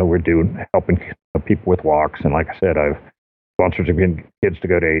 We're helping people with walks, and like I said, I've sponsored some kids to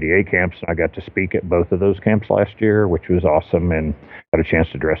go to ADA camps. I got to speak at both of those camps last year, which was awesome, and got a chance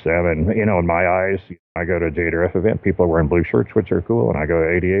to dress them. And in my eyes, I go to a JDRF event, people are wearing blue shirts, which are cool, and I go to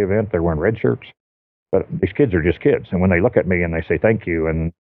an ADA event, they're wearing red shirts. But these kids are just kids, and when they look at me and they say thank you,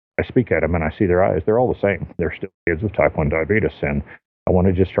 and I speak at them and I see their eyes, they're all the same. They're still kids with type 1 diabetes, and I want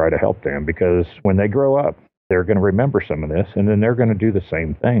to just try to help them, because when they grow up, they're going to remember some of this, and then they're going to do the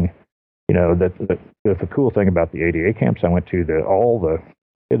same thing. The cool thing about the ADA camps I went to, all the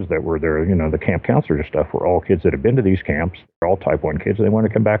kids that were there, the camp counselors and stuff, were all kids that have been to these camps. They're all type 1 kids, and they want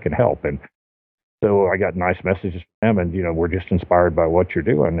to come back and help. And so I got nice messages from them, and, we're just inspired by what you're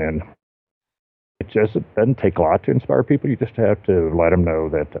doing. And it doesn't take a lot to inspire people. You just have to let them know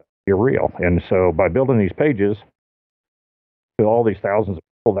that you're real. And so by building these pages to all these thousands of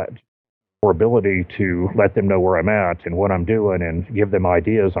people, that or ability to let them know where I'm at and what I'm doing, and give them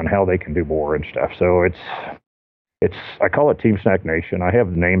ideas on how they can do more and stuff. So I call it Team Snack Nation. I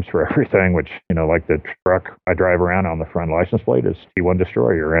have names for everything, which, like the truck I drive around on the front license plate is T1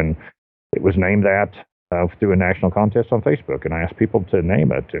 Destroyer, and it was named that through a national contest on Facebook, and I asked people to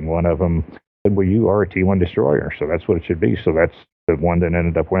name it, and one of them said, well, you are a T1 Destroyer, so that's what it should be. So that's the one that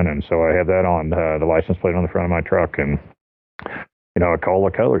ended up winning. So I have that on the license plate on the front of my truck, and I call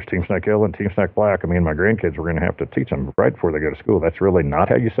the colors Team Schnak Yellow and Team Schnak Black. I mean, my grandkids were going to have to teach them right before they go to school. That's really not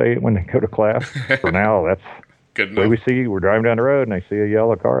how you say it when they go to class. For now, that's good the way we see. We're driving down the road and they see a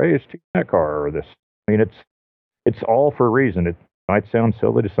yellow car. Hey, it's Team Schnak car or this. I mean, it's all for a reason. It might sound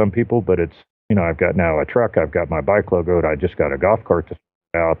silly to some people, but it's, I've got now a truck. I've got my bike logoed. I just got a golf cart to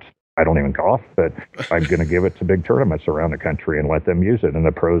out. I don't even golf, but I'm going to give it to big tournaments around the country and let them use it. And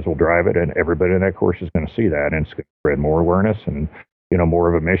the pros will drive it, and everybody in that course is going to see that. And it's going to spread more awareness and,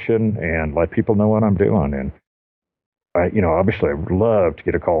 more of a mission and let people know what I'm doing. And obviously I would love to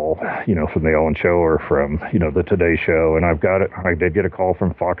get a call, from the Ellen Show or from, the Today Show. And I did get a call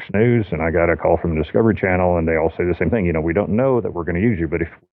from Fox News, and I got a call from the Discovery Channel, and they all say the same thing. We don't know that we're going to use you, but if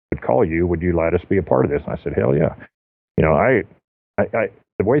we would call you, would you let us be a part of this? And I said, hell yeah.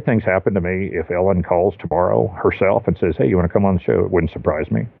 The way things happen to me, if Ellen calls tomorrow herself and says, hey, you want to come on the show, it wouldn't surprise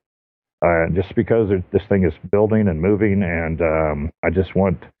me. Just because this thing is building and moving, and I just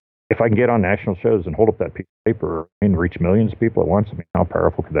want, if I can get on national shows and hold up that piece of paper and reach millions of people at once, I mean, how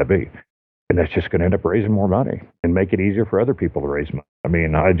powerful could that be? And that's just going to end up raising more money and make it easier for other people to raise money. I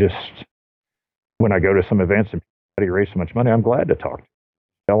mean, when I go to some events and people raise so much money, I'm glad to talk to them,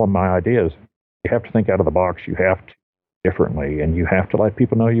 tell them my ideas. You have to think out of the box. You have to differently, and you have to let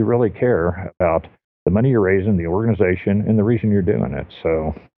people know you really care about the money you're raising, the organization, and the reason you're doing it.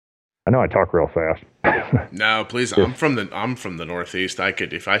 So I know I talk real fast. No, please. I'm from the Northeast. I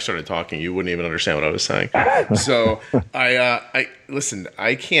could, if I started talking, you wouldn't even understand what I was saying. So I listen.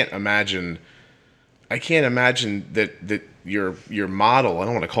 I can't imagine that your model. I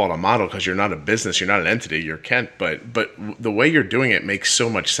don't want to call it a model because you're not a business. You're not an entity. You're Kent. But the way you're doing it makes so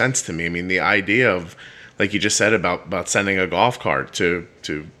much sense to me. I mean, the idea of, like you just said about sending a golf cart to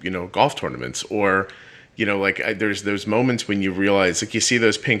golf tournaments, or there's those moments when you realize, like, you see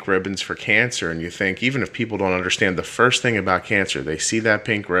those pink ribbons for cancer, and you think, even if people don't understand the first thing about cancer, they see that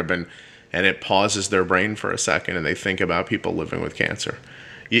pink ribbon and it pauses their brain for a second, and they think about people living with cancer.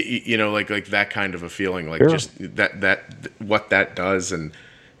 Like that kind of a feeling, like, sure. Just that what that does and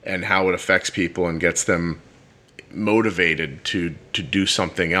how it affects people and gets them motivated to do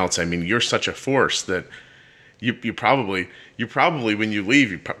something else. I mean, you're such a force that you probably when you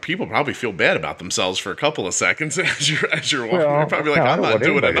leave, people probably feel bad about themselves for a couple of seconds as you're walking. Well, they're probably like, I'm not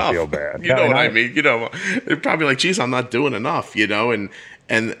doing enough. Feel bad. You know what I mean? They're probably like, geez, I'm not doing enough. And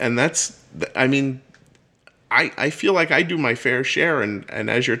that's, I mean, I feel like I do my fair share, and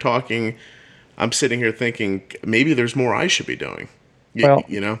as you're talking, I'm sitting here thinking maybe there's more I should be doing. Well,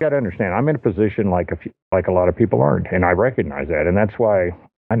 you got to understand, I'm in a position like a lot of people aren't, and I recognize that, and that's why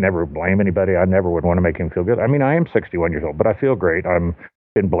I never blame anybody. I never would want to make him feel good. I mean, I am 61 years old, but I feel great. I'm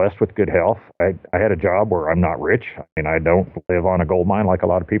been blessed with good health. I had a job where I'm not rich. I mean, I don't live on a gold mine like a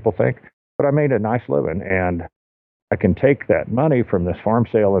lot of people think, but I made a nice living, and I can take that money from this farm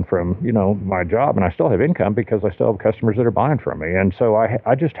sale and from, my job, and I still have income because I still have customers that are buying from me. And so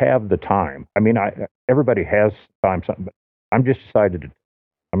I just have the time. I mean, everybody has time, but I'm just decided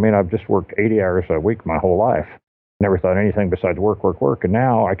I've just worked 80 hours a week my whole life. Never thought anything besides work. And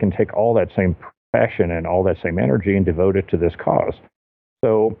now I can take all that same passion and all that same energy and devote it to this cause.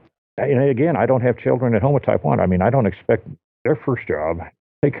 So, again, I don't have children at home with type 1. I mean, I don't expect their first job,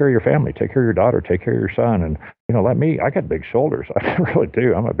 take care of your family, take care of your daughter, take care of your son. And, I got big shoulders. I really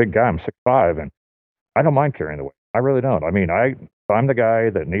do. I'm a big guy. I'm 6'5", and I don't mind carrying the weight. I really don't. I mean, if I'm the guy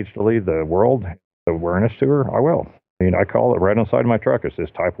that needs to lead the world awareness tour, I will. I mean, I call it right on the side of my truck. It says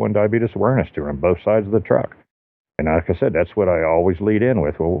Type 1 Diabetes Awareness Tour on both sides of the truck. And like I said, that's what I always lead in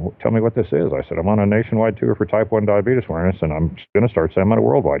with. Well, tell me what this is. I said, I'm on a nationwide tour for Type 1 Diabetes Awareness, and I'm going to start saying I'm on a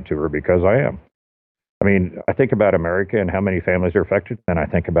worldwide tour because I am. I mean, I think about America and how many families are affected, and I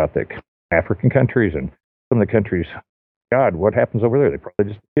think about the African countries and some of the countries. God, what happens over there?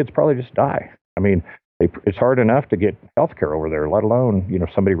 Kids probably just die. I mean, it's hard enough to get health care over there, let alone,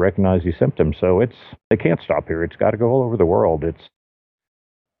 somebody recognize these symptoms. So they can't stop here. It's got to go all over the world.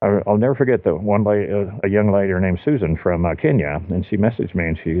 I'll never forget the one lady, a young lady, her name's Susan from Kenya, and she messaged me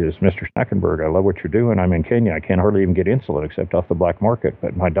and she is, Mr. Schnackenberg, I love what you're doing. I'm in Kenya. I can't hardly even get insulin except off the black market,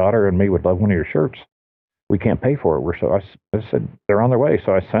 but my daughter and me would love one of your shirts. We can't pay for it. I said, they're on their way.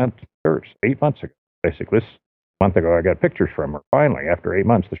 So I sent shirts 8 months ago. Basically, this month ago, I got pictures from her. Finally, after 8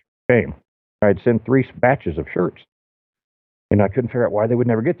 months, the shirt came. I'd sent 3 batches of shirts, and I couldn't figure out why they would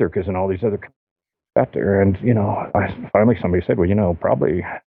never get there because in all these other countries got there. And, finally somebody said, well, probably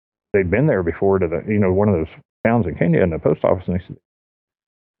they'd been there before to the, one of those towns in Kenya in the post office, and they said,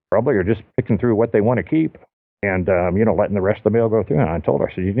 probably are just picking through what they want to keep and, letting the rest of the mail go through. And I told her,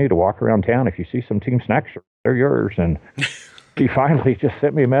 I said, you need to walk around town. If you see some Team Schnak shirts, they're yours. And, she finally just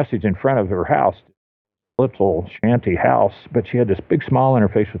sent me a message in front of her house, little shanty house, but she had this big smile on her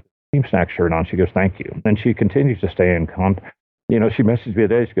face with a Team Snack shirt on. She goes, "Thank you." And she continues to stay in contact. She messaged me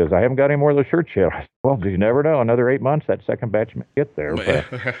today. She goes, "I haven't got any more of those shirts yet." I said, "Well, you never know. Another 8 months, that second batch may get there."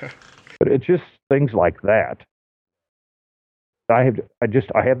 But it's just things like that. I have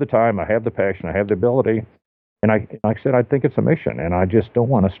the time, I have the passion, I have the ability, and like I said, I think it's a mission, and I just don't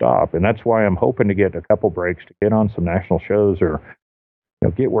want to stop. And that's why I'm hoping to get a couple breaks to get on some national shows or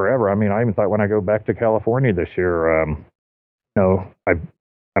get wherever. I mean, I even thought when I go back to California this year, I'm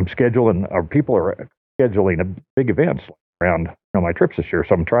scheduling, or people are scheduling a big events around my trips this year.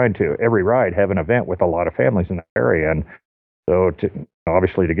 So I'm trying to every ride have an event with a lot of families in that area, and so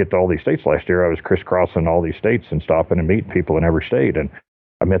obviously to get to all these states last year, I was crisscrossing all these states and stopping and meeting people in every state. And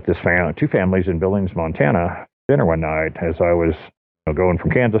I met two families in Billings, Montana, dinner one night as I was going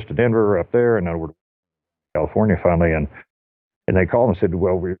from Kansas to Denver up there and over to California finally. And they called and said,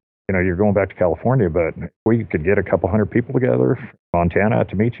 "Well, you're going back to California, but if we could get a couple hundred people together from Montana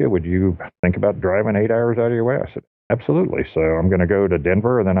to meet you, would you think about driving 8 hours out of your way?" I said, "Absolutely." So I'm going to go to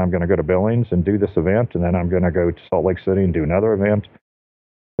Denver, and then I'm going to go to Billings and do this event, and then I'm going to go to Salt Lake City and do another event.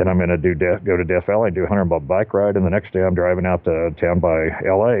 Then I'm going to go to Death Valley and do a 100-mile bike ride, and the next day I'm driving out to town by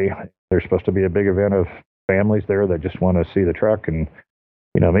L.A. There's supposed to be a big event of families there that just want to see the truck, and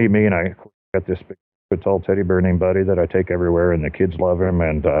me, and I got this big tall teddy bear named Buddy that I take everywhere, and the kids love him,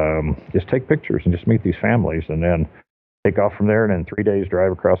 and just take pictures and just meet these families, and then take off from there, and in 3 days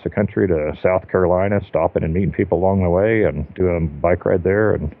drive across the country to South Carolina, stopping and meeting people along the way, and do a bike ride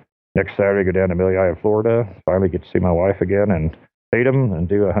there. And next Saturday go down to Amelia, Florida, finally get to see my wife again, and Tatum, and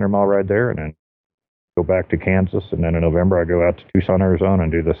do a 100-mile ride there, and then go back to Kansas, and then in November I go out to Tucson, Arizona,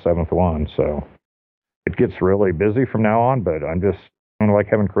 and do the 7th one. So it gets really busy from now on, but I'm just like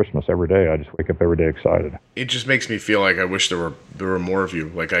having Christmas every day. I just wake up every day excited. It just makes me feel like I wish there were more of you.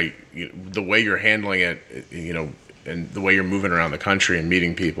 Like the way you're handling it, and the way you're moving around the country and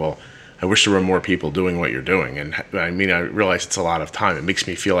meeting people, I wish there were more people doing what you're doing. And I mean, I realize it's a lot of time. It makes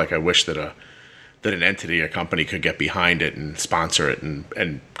me feel like I wish that an entity, a company, could get behind it and sponsor it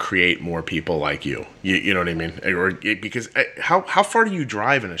and create more people like you. You know what I mean? Because how far do you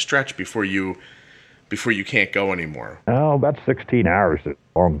drive in a stretch before you can't go anymore? Oh, about 16 hours. It's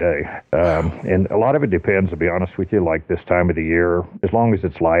a long day. And a lot of it depends, to be honest with you, like this time of the year. As long as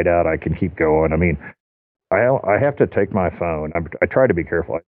it's light out, I can keep going. I mean, I have to take my phone. I try to be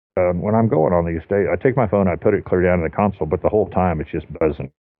careful. When I'm going on these days, I take my phone, I put it clear down in the console, but the whole time it's just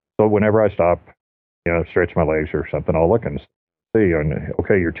buzzing. So whenever I stop, stretch my legs or something, I'll look and see, and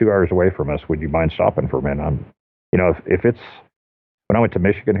okay, you're 2 hours away from us. Would you mind stopping for a minute? If it's, when I went to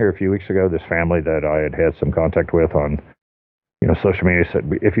Michigan here a few weeks ago, this family that I had some contact with on, social media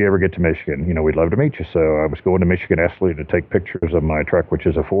said, "If you ever get to Michigan, we'd love to meet you." So I was going to Michigan actually to take pictures of my truck, which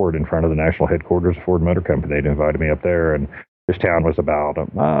is a Ford, in front of the national headquarters of Ford Motor Company. They'd invited me up there, and this town was about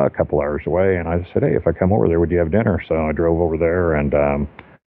a couple hours away. And I said, "Hey, if I come over there, would you have dinner?" So I drove over there, and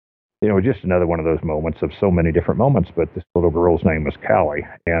just another one of those moments of so many different moments. But this little girl's name was Callie,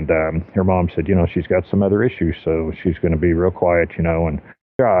 and her mom said, she's got some other issues, so she's going to be real quiet, and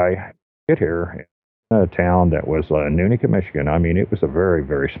shy. Get here, a town that was Nunica, Michigan. I mean, it was a very,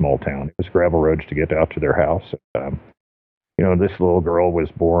 very small town. It was gravel roads to get out to their house. This little girl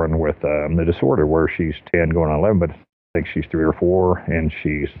was born with the disorder where she's 10 going on 11, but I think she's 3 or 4, and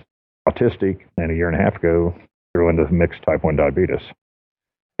she's autistic, and a year and a half ago threw into mixed type 1 diabetes.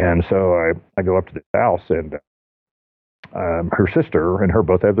 And so I go up to this house, and her sister and her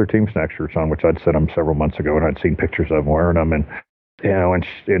both have their Team Snack shirts on, which I'd sent them several months ago, and I'd seen pictures of them wearing them. And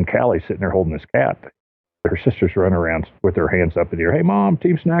and Callie's sitting there holding this cat. Her sister's running around with her hands up in the air. "Hey, Mom,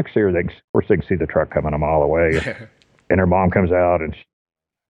 Team Snack's here." Of course, they can see the truck coming a mile away. And her mom comes out, and she's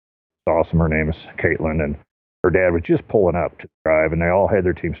awesome. Her name is Caitlin, and her dad was just pulling up to drive, and they all had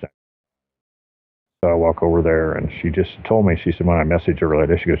their Team Snack. So I walk over there, and she just told me, she said, when I messaged her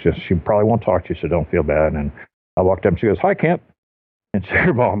later, she goes, she probably won't talk to you, so don't feel bad. And I walked up, and she goes, "Hi, Kent." And so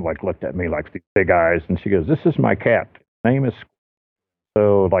her mom looked at me like these big eyes, and she goes, "This is my cat. His name is."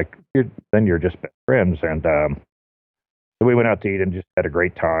 So then you're just best friends. And so we went out to eat and just had a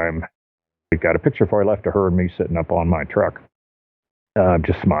great time. We got a picture before I left of her and me sitting up on my truck,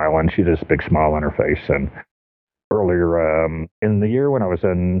 just smiling. She had this big smile on her face. And earlier in the year when I was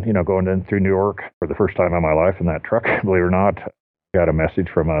going in through New York for the first time in my life in that truck, believe it or not, I got a message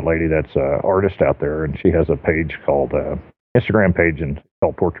from a lady that's an artist out there, and she has a page called Instagram page, and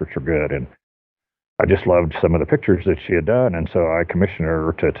called Portraits Are Good. And I just loved some of the pictures that she had done, and so I commissioned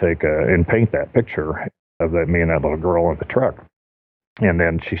her to take and paint that picture of me and that little girl in the truck. And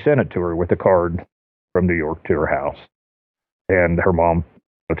then she sent it to her with a card from New York to her house. and her mom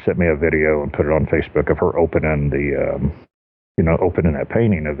sent me a video and put it on Facebook of her opening opening that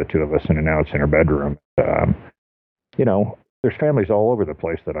painting of the two of us, and now it's in her bedroom. There's families all over the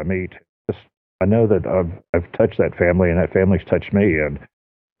place that I meet. I know that I've touched that family, and that family's touched me. And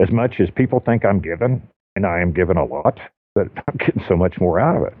as much as people think I'm given, and I am given a lot, but I'm getting so much more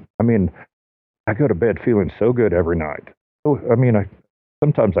out of it. I mean, I go to bed feeling so good every night.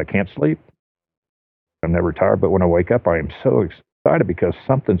 Sometimes I can't sleep. I'm never tired, but when I wake up, I am so excited because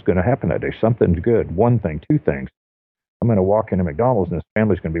something's going to happen that day. Something's good. One thing, two things. I'm going to walk into McDonald's, and this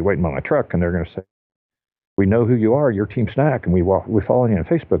family's going to be waiting by my truck, and they're going to say, "We know who you are. You're Team Schnak, and we follow you on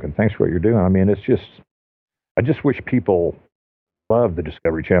Facebook, and thanks for what you're doing." I mean, I just wish people love the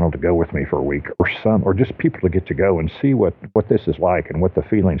Discovery Channel to go with me for a week or just people to get to go and see what this is like and what the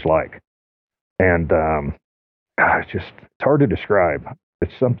feeling's like. And it's hard to describe.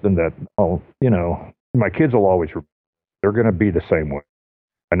 It's something that, my kids will always, they're going to be the same way.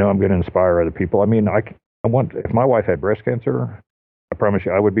 I know I'm going to inspire other people. I mean, if my wife had breast cancer, I promise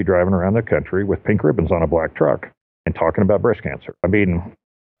you I would be driving around the country with pink ribbons on a black truck and talking about breast cancer. I mean,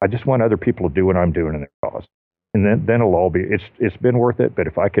 I just want other people to do what I'm doing in their cause. And then it'll all be, it's been worth it. But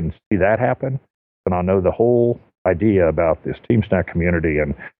if I can see that happen, then I'll know the whole idea about this Team Schnak community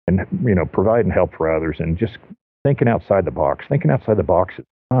and providing help for others and just thinking outside the box. Thinking outside the box is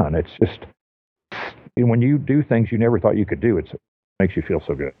fun. It's just, when you do things you never thought you could do, it makes you feel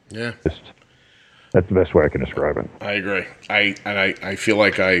so good. Yeah. That's the best way I can describe it. I agree. I feel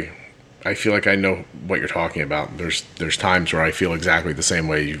like I know what you're talking about. There's times where I feel exactly the same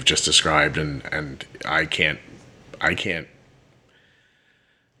way you've just described, and I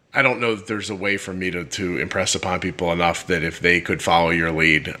don't know that there's a way for me to impress upon people enough that if they could follow your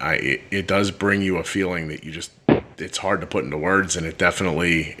lead, it does bring you a feeling that it's hard to put into words, and it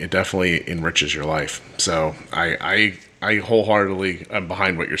definitely enriches your life. So I wholeheartedly am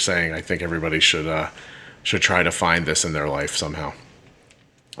behind what you're saying. I think everybody should try to find this in their life somehow.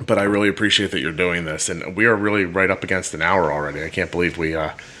 But I really appreciate that you're doing this, and we are really right up against an hour already. I can't believe we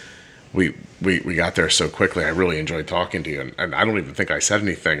got there so quickly. I really enjoyed talking to you, and I don't even think I said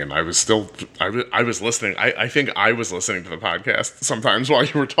anything, and I was listening. I think I was listening to the podcast sometimes while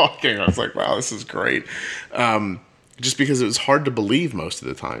you were talking. I was like, wow, this is great. Just because it was hard to believe most of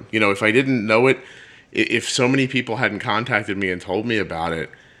the time. If I didn't know it, if so many people hadn't contacted me and told me about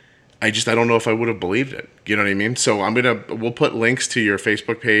it, I don't know if I would have believed it. You know what I mean? So we'll put links to your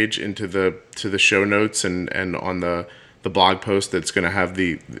Facebook page into the show notes and on the blog post that's going to have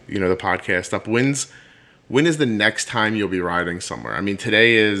the podcast up. When is the next time you'll be riding somewhere? I mean,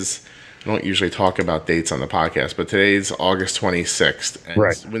 today is, I don't usually talk about dates on the podcast, but today is August 26th. And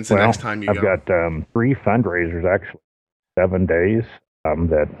right. When's the next time I've got 3 fundraisers, actually, 7 days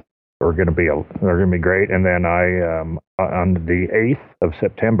that are going to be great. And then on the 8th of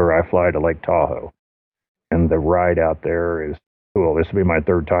September, I fly to Lake Tahoe, and the ride out there is cool. This will be my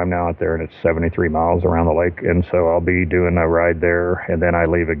 3rd time now out there, and it's 73 miles around the lake. And so I'll be doing a ride there, and then I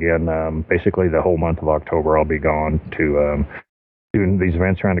leave again. Basically, the whole month of October, I'll be gone to doing these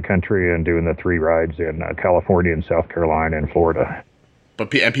events around the country and doing the 3 rides in California and South Carolina and Florida.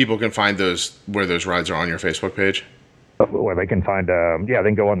 And people can find where those rides are on your Facebook page? Well, they can find, they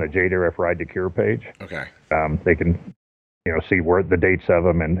can go on the JDRF Ride to Cure page. Okay. They can, see where the dates of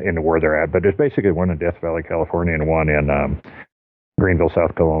them and where they're at. But there's basically one in Death Valley, California, and one in Greenville,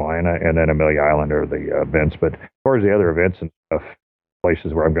 South Carolina, and then Amelia Island are the events. But as far as the other events and stuff,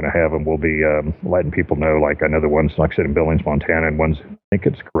 places where I'm going to have them, we'll be letting people know. Like I know the ones, like I said, in Billings, Montana, and ones, I think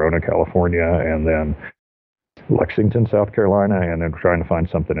it's Corona, California, and then Lexington, South Carolina, and then trying to find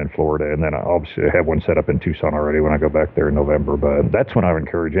something in Florida. And then I obviously have one set up in Tucson already when I go back there in November. But that's when I would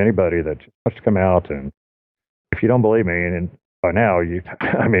encourage anybody that wants to come out. And if you don't believe me, and by now, you're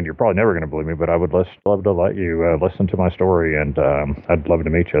probably never going to believe me, but I would love to let you listen to my story, and I'd love to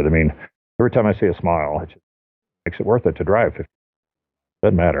meet you. I mean, every time I see a smile, it just makes it worth it to drive. It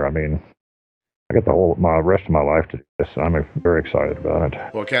doesn't matter. I mean, I got my rest of my life to do this. So I'm very excited about it.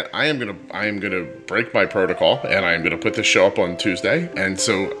 Well, Kat, I am gonna break my protocol, and I am gonna put this show up on Tuesday. And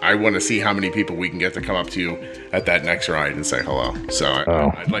so I want to see how many people we can get to come up to you at that next ride and say hello. So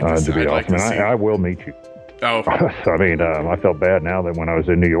I'd like to see. Be awesome. I will meet you. Oh, so, I mean, I felt bad now that when I was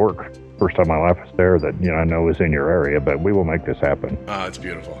in New York, first time my life was there, that I know is in your area, but we will make this happen. It's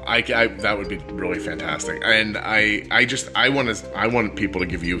beautiful. That would be really fantastic, and I want people to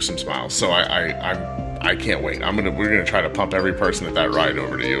give you some smiles. So I can't wait. We're gonna try to pump every person at that ride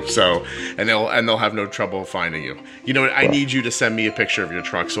over to you. So and they'll have no trouble finding you. You know what? I need you to send me a picture of your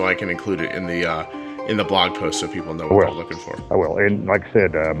truck so I can include it in the blog post so people know what they're looking for. I will. And like I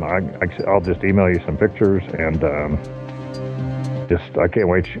said, I'll just email you some pictures, and I can't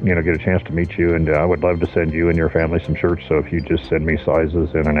wait, get a chance to meet you, and I would love to send you and your family some shirts. So if you just send me sizes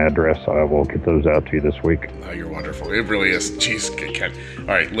and an address, I will get those out to you this week. Oh, you're wonderful. It really is. Jeez, Ken. All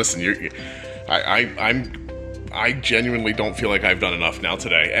right, listen, I genuinely don't feel like I've done enough now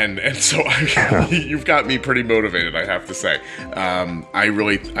today, and so you've got me pretty motivated, I have to say. I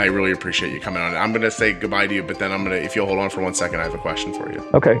really appreciate you coming on. I'm going to say goodbye to you, but then if you'll hold on for 1 second, I have a question for you.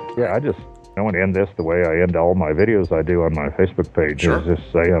 Okay. Yeah, I want to end this the way I end all my videos I do on my Facebook page. Sure. Is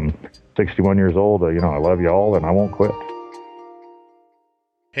just say I'm 61 years old. I love you all, and I won't quit.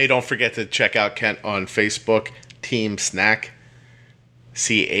 Hey, don't forget to check out Kent on Facebook, Team Schnak,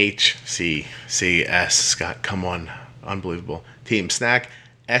 CHCCS. Scott, come on, unbelievable. Team Schnak,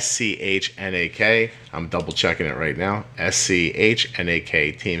 SCHNAK. I'm double checking it right now.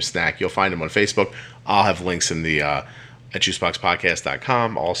 SCHNAK, Team Schnak. You'll find them on Facebook. I'll have links in the at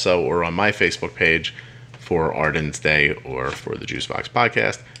juiceboxpodcast.com also, or on my Facebook page for Arden's Day or for the Juicebox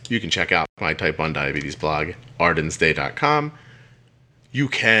Podcast. You can check out my type 1 diabetes blog, ardensday.com. You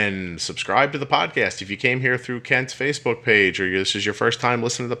can subscribe to the podcast. If you came here through Kent's Facebook page or this is your first time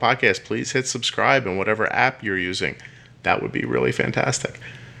listening to the podcast, please hit subscribe in whatever app you're using. That would be really fantastic.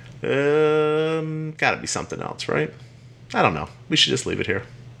 Gotta be something else, right? I don't know. We should just leave it here.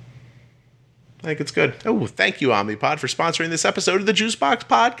 I think it's good. Oh, thank you, Omnipod, for sponsoring this episode of the Juicebox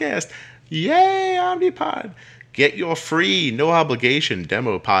Podcast. Yay, Omnipod. Get your free, no-obligation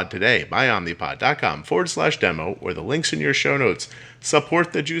demo pod today by omnipod.com/demo or the links in your show notes.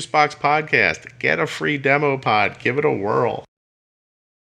 Support the Juicebox Podcast. Get a free demo pod. Give it a whirl.